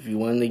off. If you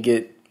want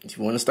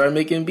to start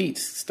making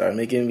beats, start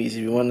making beats.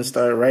 If you want to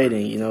start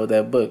writing, you know,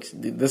 that book,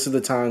 this is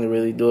the time to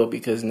really do it,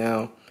 because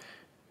now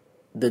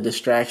the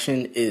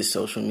distraction is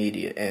social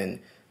media. And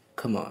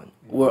come on,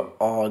 we're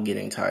all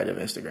getting tired of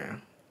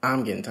Instagram.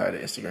 I'm getting tired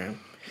of Instagram.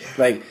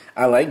 Like,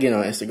 I like getting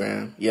on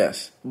Instagram,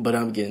 yes, but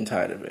I'm getting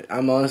tired of it.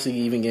 I'm honestly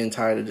even getting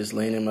tired of just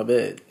laying in my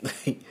bed.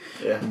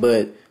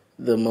 But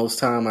the most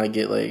time I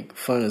get like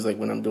fun is like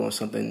when I'm doing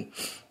something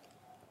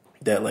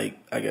that like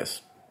I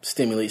guess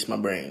stimulates my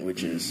brain,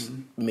 which is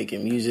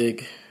making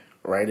music,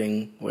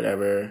 writing,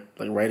 whatever,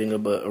 like writing a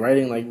book,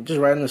 just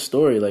writing a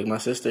story. Like my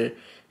sister,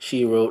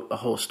 she wrote a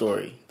whole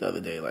story the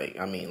other day. Like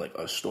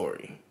a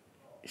story.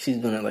 She's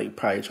gonna like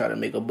probably try to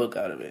make a book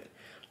out of it,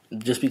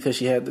 just because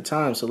she had the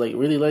time. So like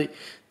really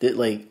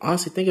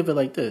honestly think of it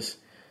like this: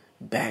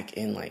 back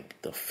in like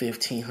the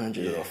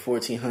 1500s or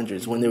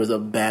 1400s when there was a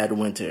bad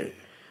winter,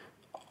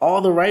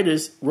 all the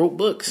writers wrote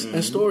books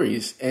and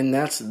stories, and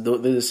they're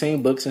the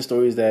same books and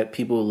stories that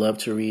people love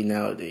to read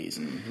nowadays.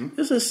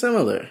 This is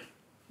similar.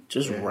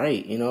 Just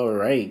write,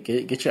 write.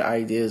 Get your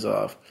ideas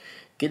off.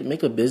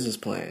 Make a business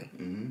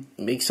plan.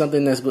 Make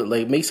something that's good.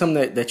 Like make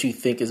something that you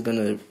think is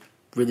gonna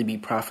really be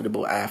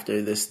profitable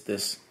after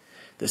this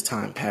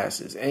time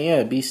passes.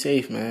 And be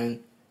safe, man.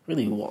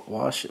 Really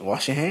wash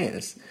your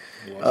hands.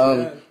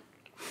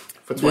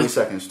 For 20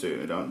 seconds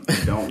too.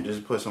 Don't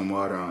just put some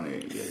water on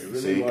it. Yeah,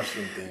 really wash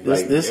them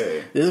things.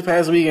 This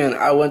past weekend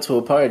I went to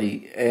a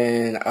party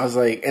and I was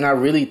like, and I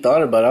really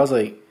thought about it. I was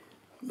like,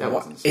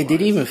 it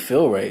didn't even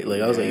feel right.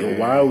 Like I was like,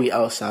 why are we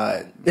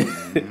outside?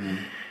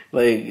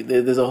 Like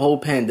there's a whole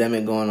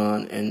pandemic going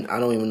on, and I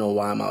don't even know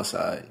why I'm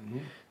outside.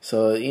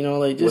 So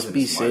just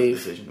be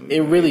safe.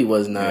 It really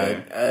was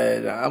not.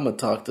 And I'm gonna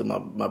talk to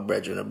my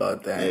brethren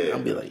about that. I'll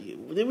be like,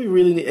 did we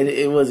really need? And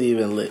it wasn't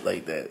even lit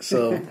like that.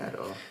 So,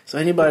 so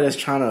anybody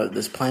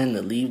that's planning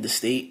to leave the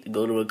state to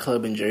go to a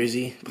club in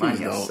Jersey, please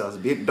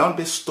don't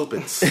be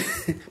stupid.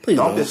 Please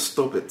don't be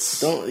stupid.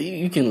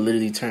 You can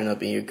literally turn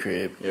up in your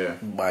crib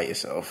by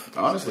yourself.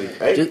 Honestly,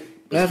 matter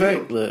of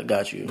fact, look,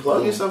 got you.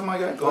 Plug yourself, my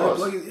guy.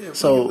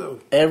 So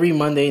every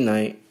Monday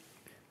night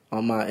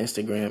on my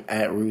Instagram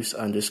 @Roos__,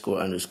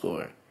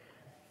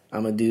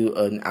 I'm gonna do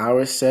an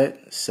hour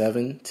set,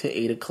 7 to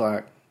 8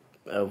 o'clock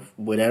of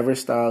whatever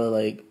style of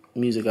like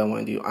music I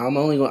want to do. I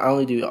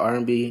only do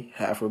R&B,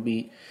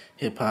 Afrobeat,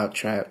 hip hop,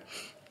 trap,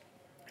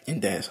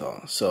 and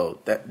dancehall. So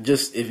that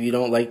just if you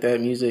don't like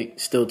that music,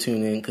 still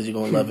tune in because you're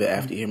gonna love it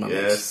after you hear my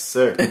mix. Yes,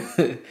 sir.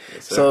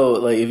 So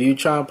like if you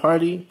try to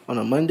party on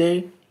a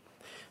Monday,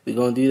 we're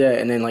gonna do that,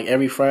 and then like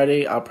every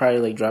Friday, I'll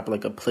probably like drop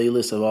like a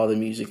playlist of all the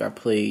music I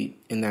played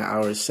in that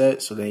hour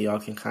set, so then y'all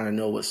can kind of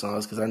know what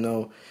songs. Because I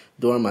know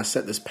during my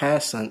set this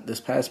past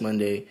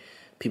Monday,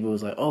 people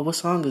was like, "Oh, what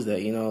song is that?"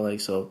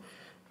 So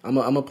I'm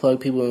gonna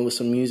plug people in with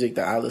some music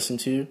that I listen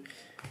to,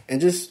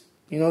 and just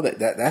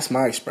that's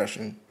my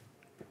expression.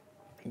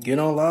 Get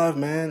on live,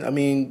 man. I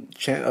mean,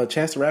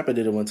 Chance the Rapper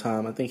did it one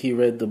time. I think he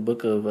read the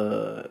book of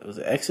was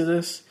it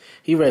Exodus?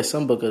 He read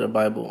some book of the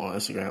Bible on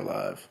Instagram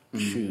Live.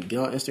 Shoot, get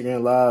on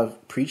Instagram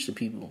Live, preach to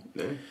people.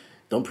 Yeah.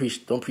 Don't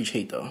preach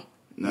hate though.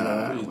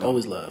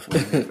 Always love.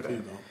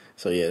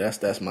 So yeah,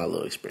 that's my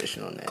little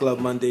expression on that. Club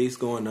Mondays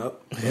going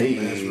up.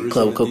 Hey,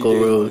 Club Coco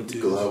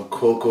Road. Club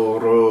Coco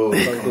Road.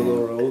 Club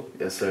Coco Road.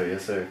 Yes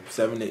sir.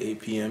 7 to 8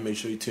 p.m. Make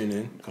sure you tune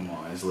in. Come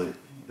on, it's lit.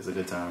 It's a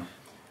good time.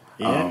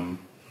 Yeah.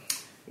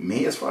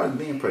 Me, as far as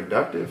being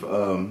productive,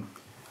 I'm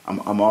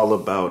all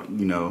about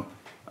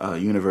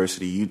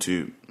university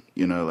YouTube.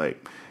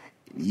 Like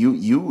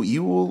you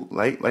will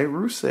like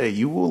Ruth said,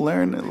 you will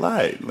learn a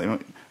lot.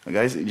 Like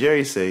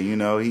Jerry said,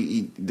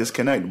 he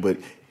disconnect. But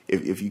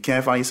if you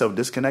can't find yourself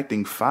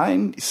disconnecting,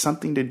 find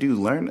something to do.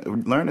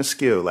 Learn a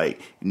skill. Like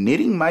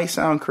knitting might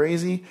sound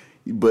crazy,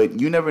 but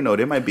you never know.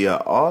 There might be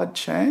an odd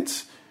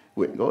chance.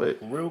 Wait, go ahead.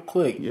 Real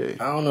quick. Yeah.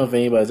 I don't know if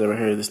anybody's ever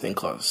heard of this thing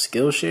called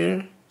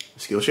Skillshare.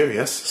 Skillshare,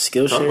 yes.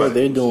 Skillshare,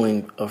 they're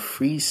doing a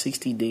free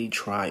 60-day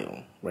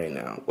trial right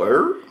now.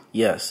 Word?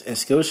 Yes, and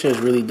Skillshare is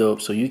really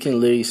dope. So you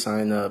can literally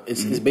sign up.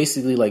 It's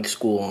basically like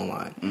school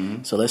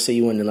online. So let's say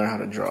you want to learn how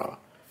to draw.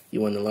 You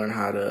want to learn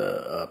how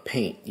to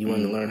paint. You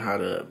want to learn how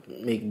to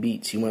make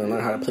beats. You want to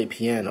learn how to play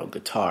piano,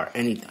 guitar,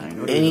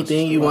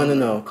 anything you want to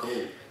know.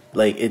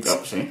 Like it's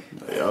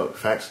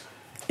facts.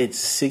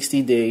 It's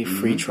 60-day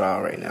free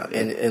trial right now,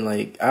 and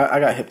like I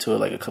got hip to it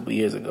like a couple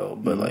years ago,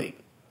 but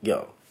like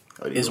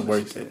it's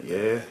worth it.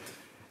 Yeah.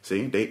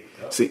 See, and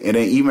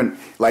then even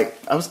like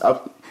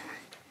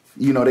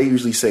they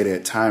usually say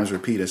that times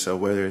repeat itself,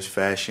 whether it's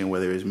fashion,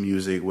 whether it's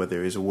music,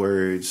 whether it's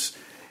words.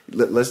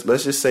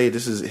 Let's just say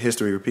this is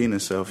history repeating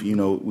itself.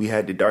 We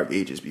had the Dark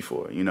Ages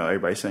before.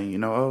 Everybody saying,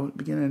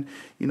 beginning,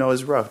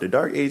 it's rough. The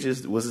Dark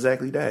Ages was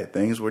exactly that.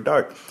 Things were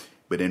dark,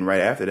 but then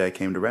right after that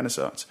came the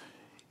Renaissance.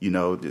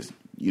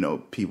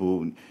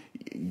 People.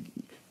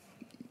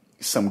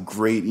 Some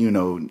great,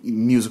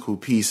 musical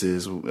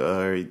pieces,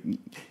 or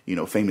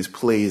famous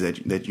plays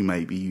that you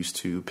might be used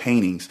to,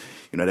 paintings,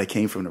 that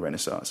came from the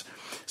Renaissance.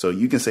 So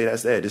you can say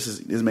that's that.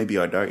 This may be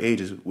our dark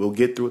ages. We'll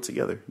get through it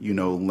together.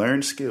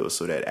 Learn skills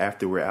so that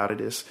after we're out of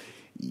this,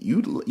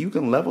 you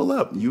can level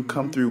up. You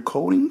come through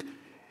coding.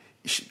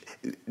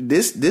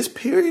 This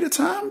period of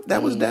time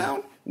that was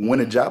down, when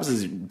the jobs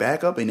is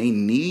back up and they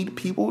need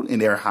people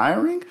and they're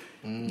hiring,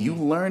 you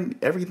learn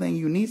everything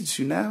you needed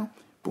to now.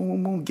 Boom,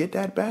 boom, boom, get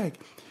that back.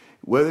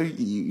 Whether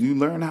you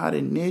learn how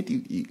to knit,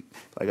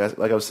 like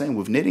I was saying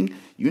with knitting,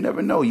 you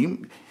never know.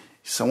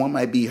 'Someone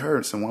might be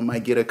hurt, someone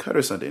might get a cut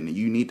or something.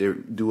 You need to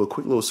do a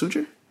quick little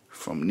suture.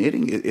 from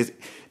knitting.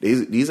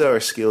 These are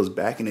skills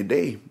back in the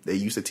day they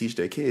used to teach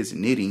their kids.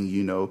 Knitting,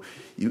 you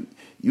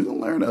can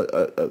learn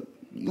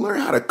you learn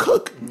how to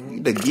cook.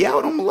 The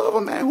gal don't love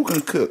a man who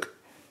can cook.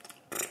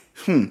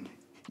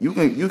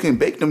 You can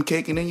bake them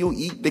cake and then you'll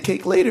eat the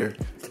cake later.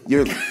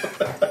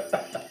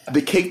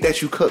 The cake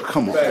that you cook.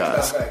 Come on,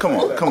 guys. Come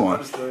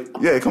on.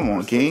 Yeah, come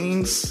on,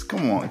 Kings.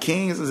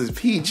 Kings. This is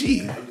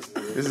PG.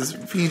 This is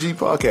PG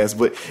podcast.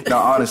 But now,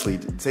 honestly,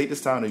 take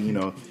this time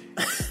to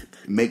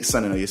make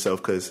something of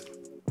yourself, because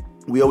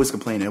we always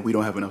complain that we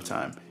don't have enough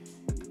time.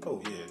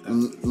 Oh yeah.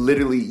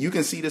 Literally, you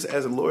can see this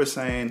as the Lord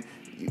saying,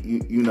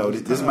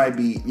 this might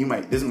be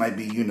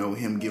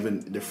him giving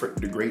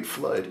the great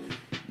flood.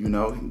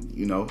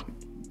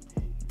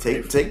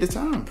 Take the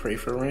time. Pray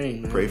for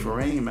rain, man. Pray for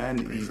rain, man.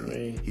 He's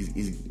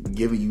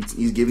giving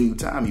you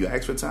time. You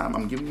ask for time,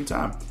 I'm giving you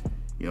time.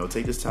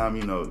 Take this time,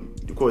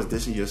 of course,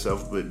 distance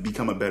yourself, but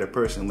become a better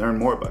person. Learn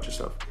more about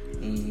yourself.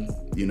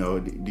 Mm-hmm.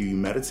 Do you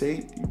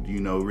meditate? Do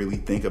you really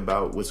think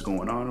about what's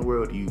going on in the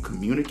world? Do you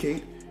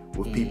communicate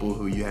with people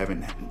who you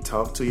haven't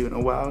talked to in a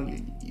while?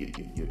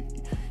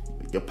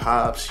 Your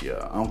pops,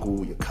 your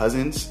uncle, your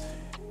cousins,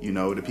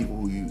 the people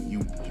who you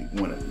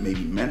want to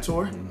maybe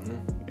mentor.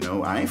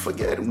 Mm-hmm. I ain't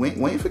forget. We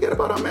ain't forget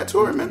about our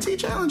mentor and mentee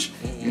challenge.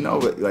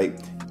 But like,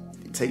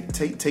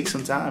 take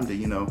some time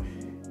to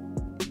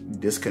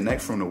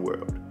disconnect from the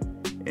world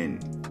and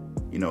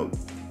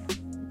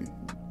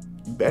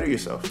better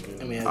yourself.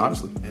 I mean,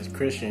 honestly, as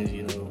Christians,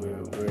 we're in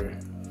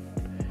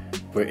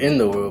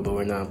the world, but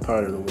we're not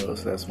part of the world.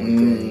 So that's one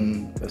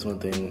thing. That's one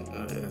thing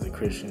as a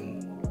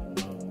Christian,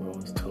 we're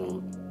always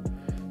told.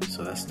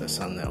 So that's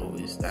something that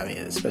always. I mean,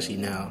 especially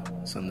now,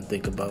 something to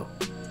think about.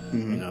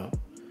 Mm-hmm.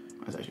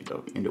 That's actually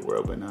dope. In the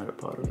world, but not a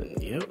part of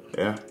it. Yep.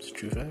 Yeah. It's a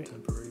true fact.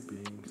 Temporary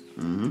beings.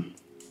 Mm-hmm.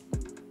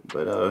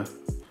 But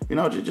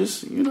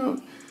just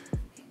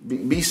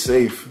be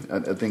safe. I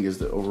think is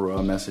the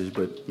overall message.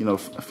 But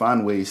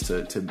find ways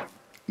to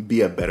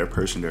be a better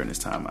person during this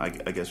time. I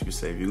guess you could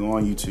say, if you go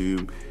on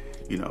YouTube,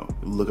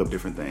 look up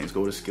different things.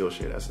 Go to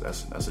Skillshare.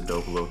 That's a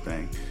dope little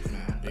thing.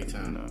 Man, big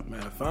time.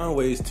 Man, find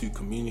ways to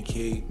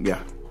communicate.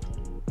 Yeah.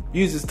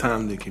 Use this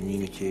time to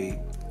communicate.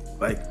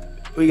 Like,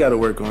 we got to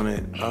work on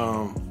it.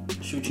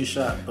 Shoot your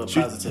shot, but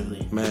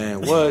positively.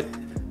 Man, what?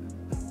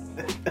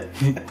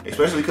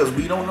 Especially because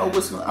we don't know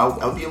what's going to...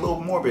 I'll be a little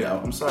morbid.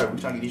 I'm sorry. We're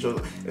trying to get each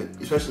other...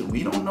 Especially,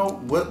 we don't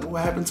know what will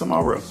happen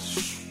tomorrow.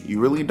 You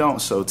really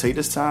don't. So take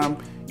this time,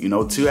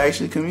 to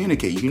actually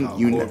communicate. You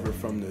over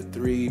from the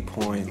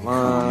 3-point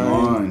line. Come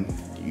on.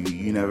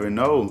 You never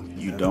know.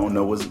 You don't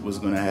know what's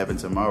going to happen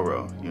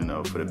tomorrow,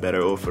 for the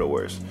better or for the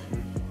worse.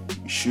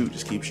 Shoot.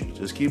 Just keep shooting.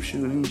 Just keep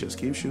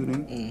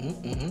shooting.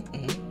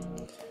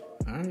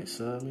 All right,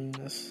 so I mean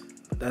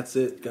that's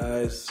it,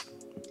 guys.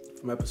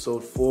 From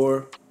episode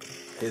 4,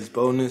 his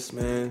bonus,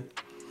 man.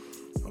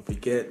 Don't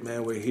forget,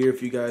 man, we're here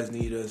if you guys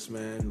need us,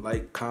 man.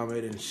 Like,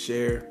 comment, and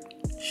share.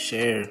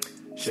 Share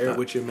it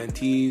with your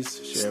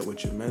mentees. Share it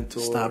with your mentor.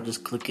 Stop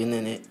just clicking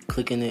it,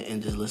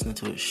 and just listening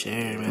to it.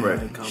 Share, man.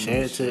 Right.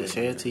 Share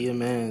it to your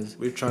mans.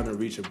 We're trying to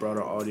reach a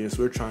broader audience.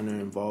 We're trying to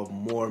involve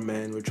more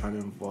men. We're trying to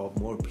involve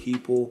more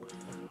people.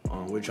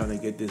 We're trying to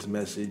get this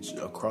message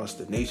across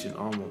the nation,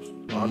 almost,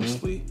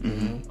 honestly.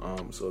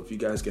 Mm-hmm. So if you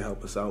guys can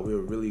help us out, we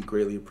would really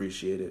greatly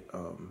appreciate it.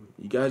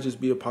 You guys just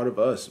be a part of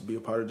us, be a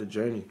part of the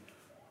journey.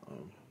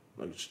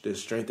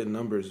 There's strength in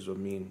numbers. I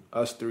mean,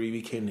 us three,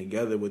 we came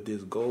together with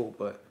this goal,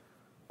 but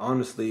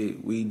honestly,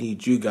 we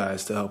need you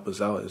guys to help us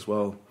out as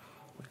well.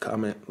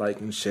 Comment,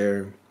 like, and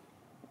share.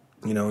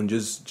 And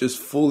just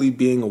fully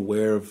being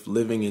aware of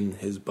living in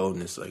his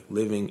bonus, like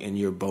living in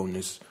your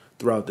bonus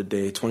throughout the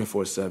day,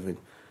 24/7.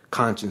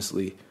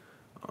 Consciously,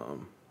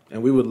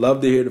 and we would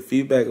love to hear the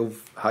feedback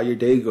of how your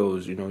day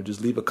goes.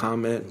 Just leave a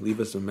comment, leave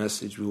us a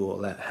message. We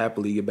will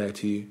happily get back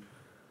to you.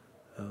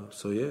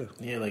 So yeah,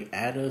 like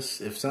add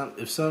us if some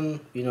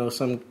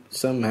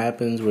something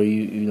happens where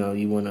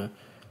you want to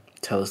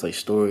tell us like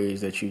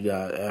stories that you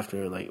got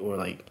after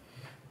or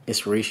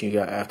inspiration you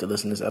got after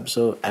listening to this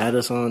episode. Add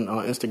us on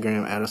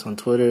Instagram, add us on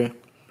Twitter.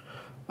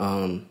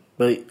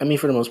 But I mean,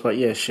 for the most part,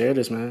 yeah, share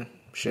this, man.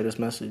 Share this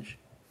message.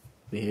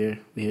 We here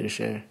to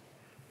share.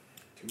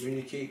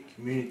 Communicate.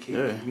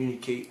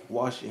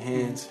 Wash your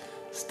hands.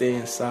 Stay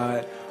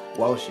inside.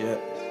 Wash your... You know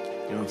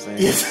what I'm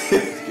saying? Yes.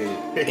 Let's get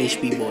it.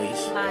 HB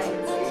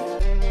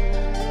boys.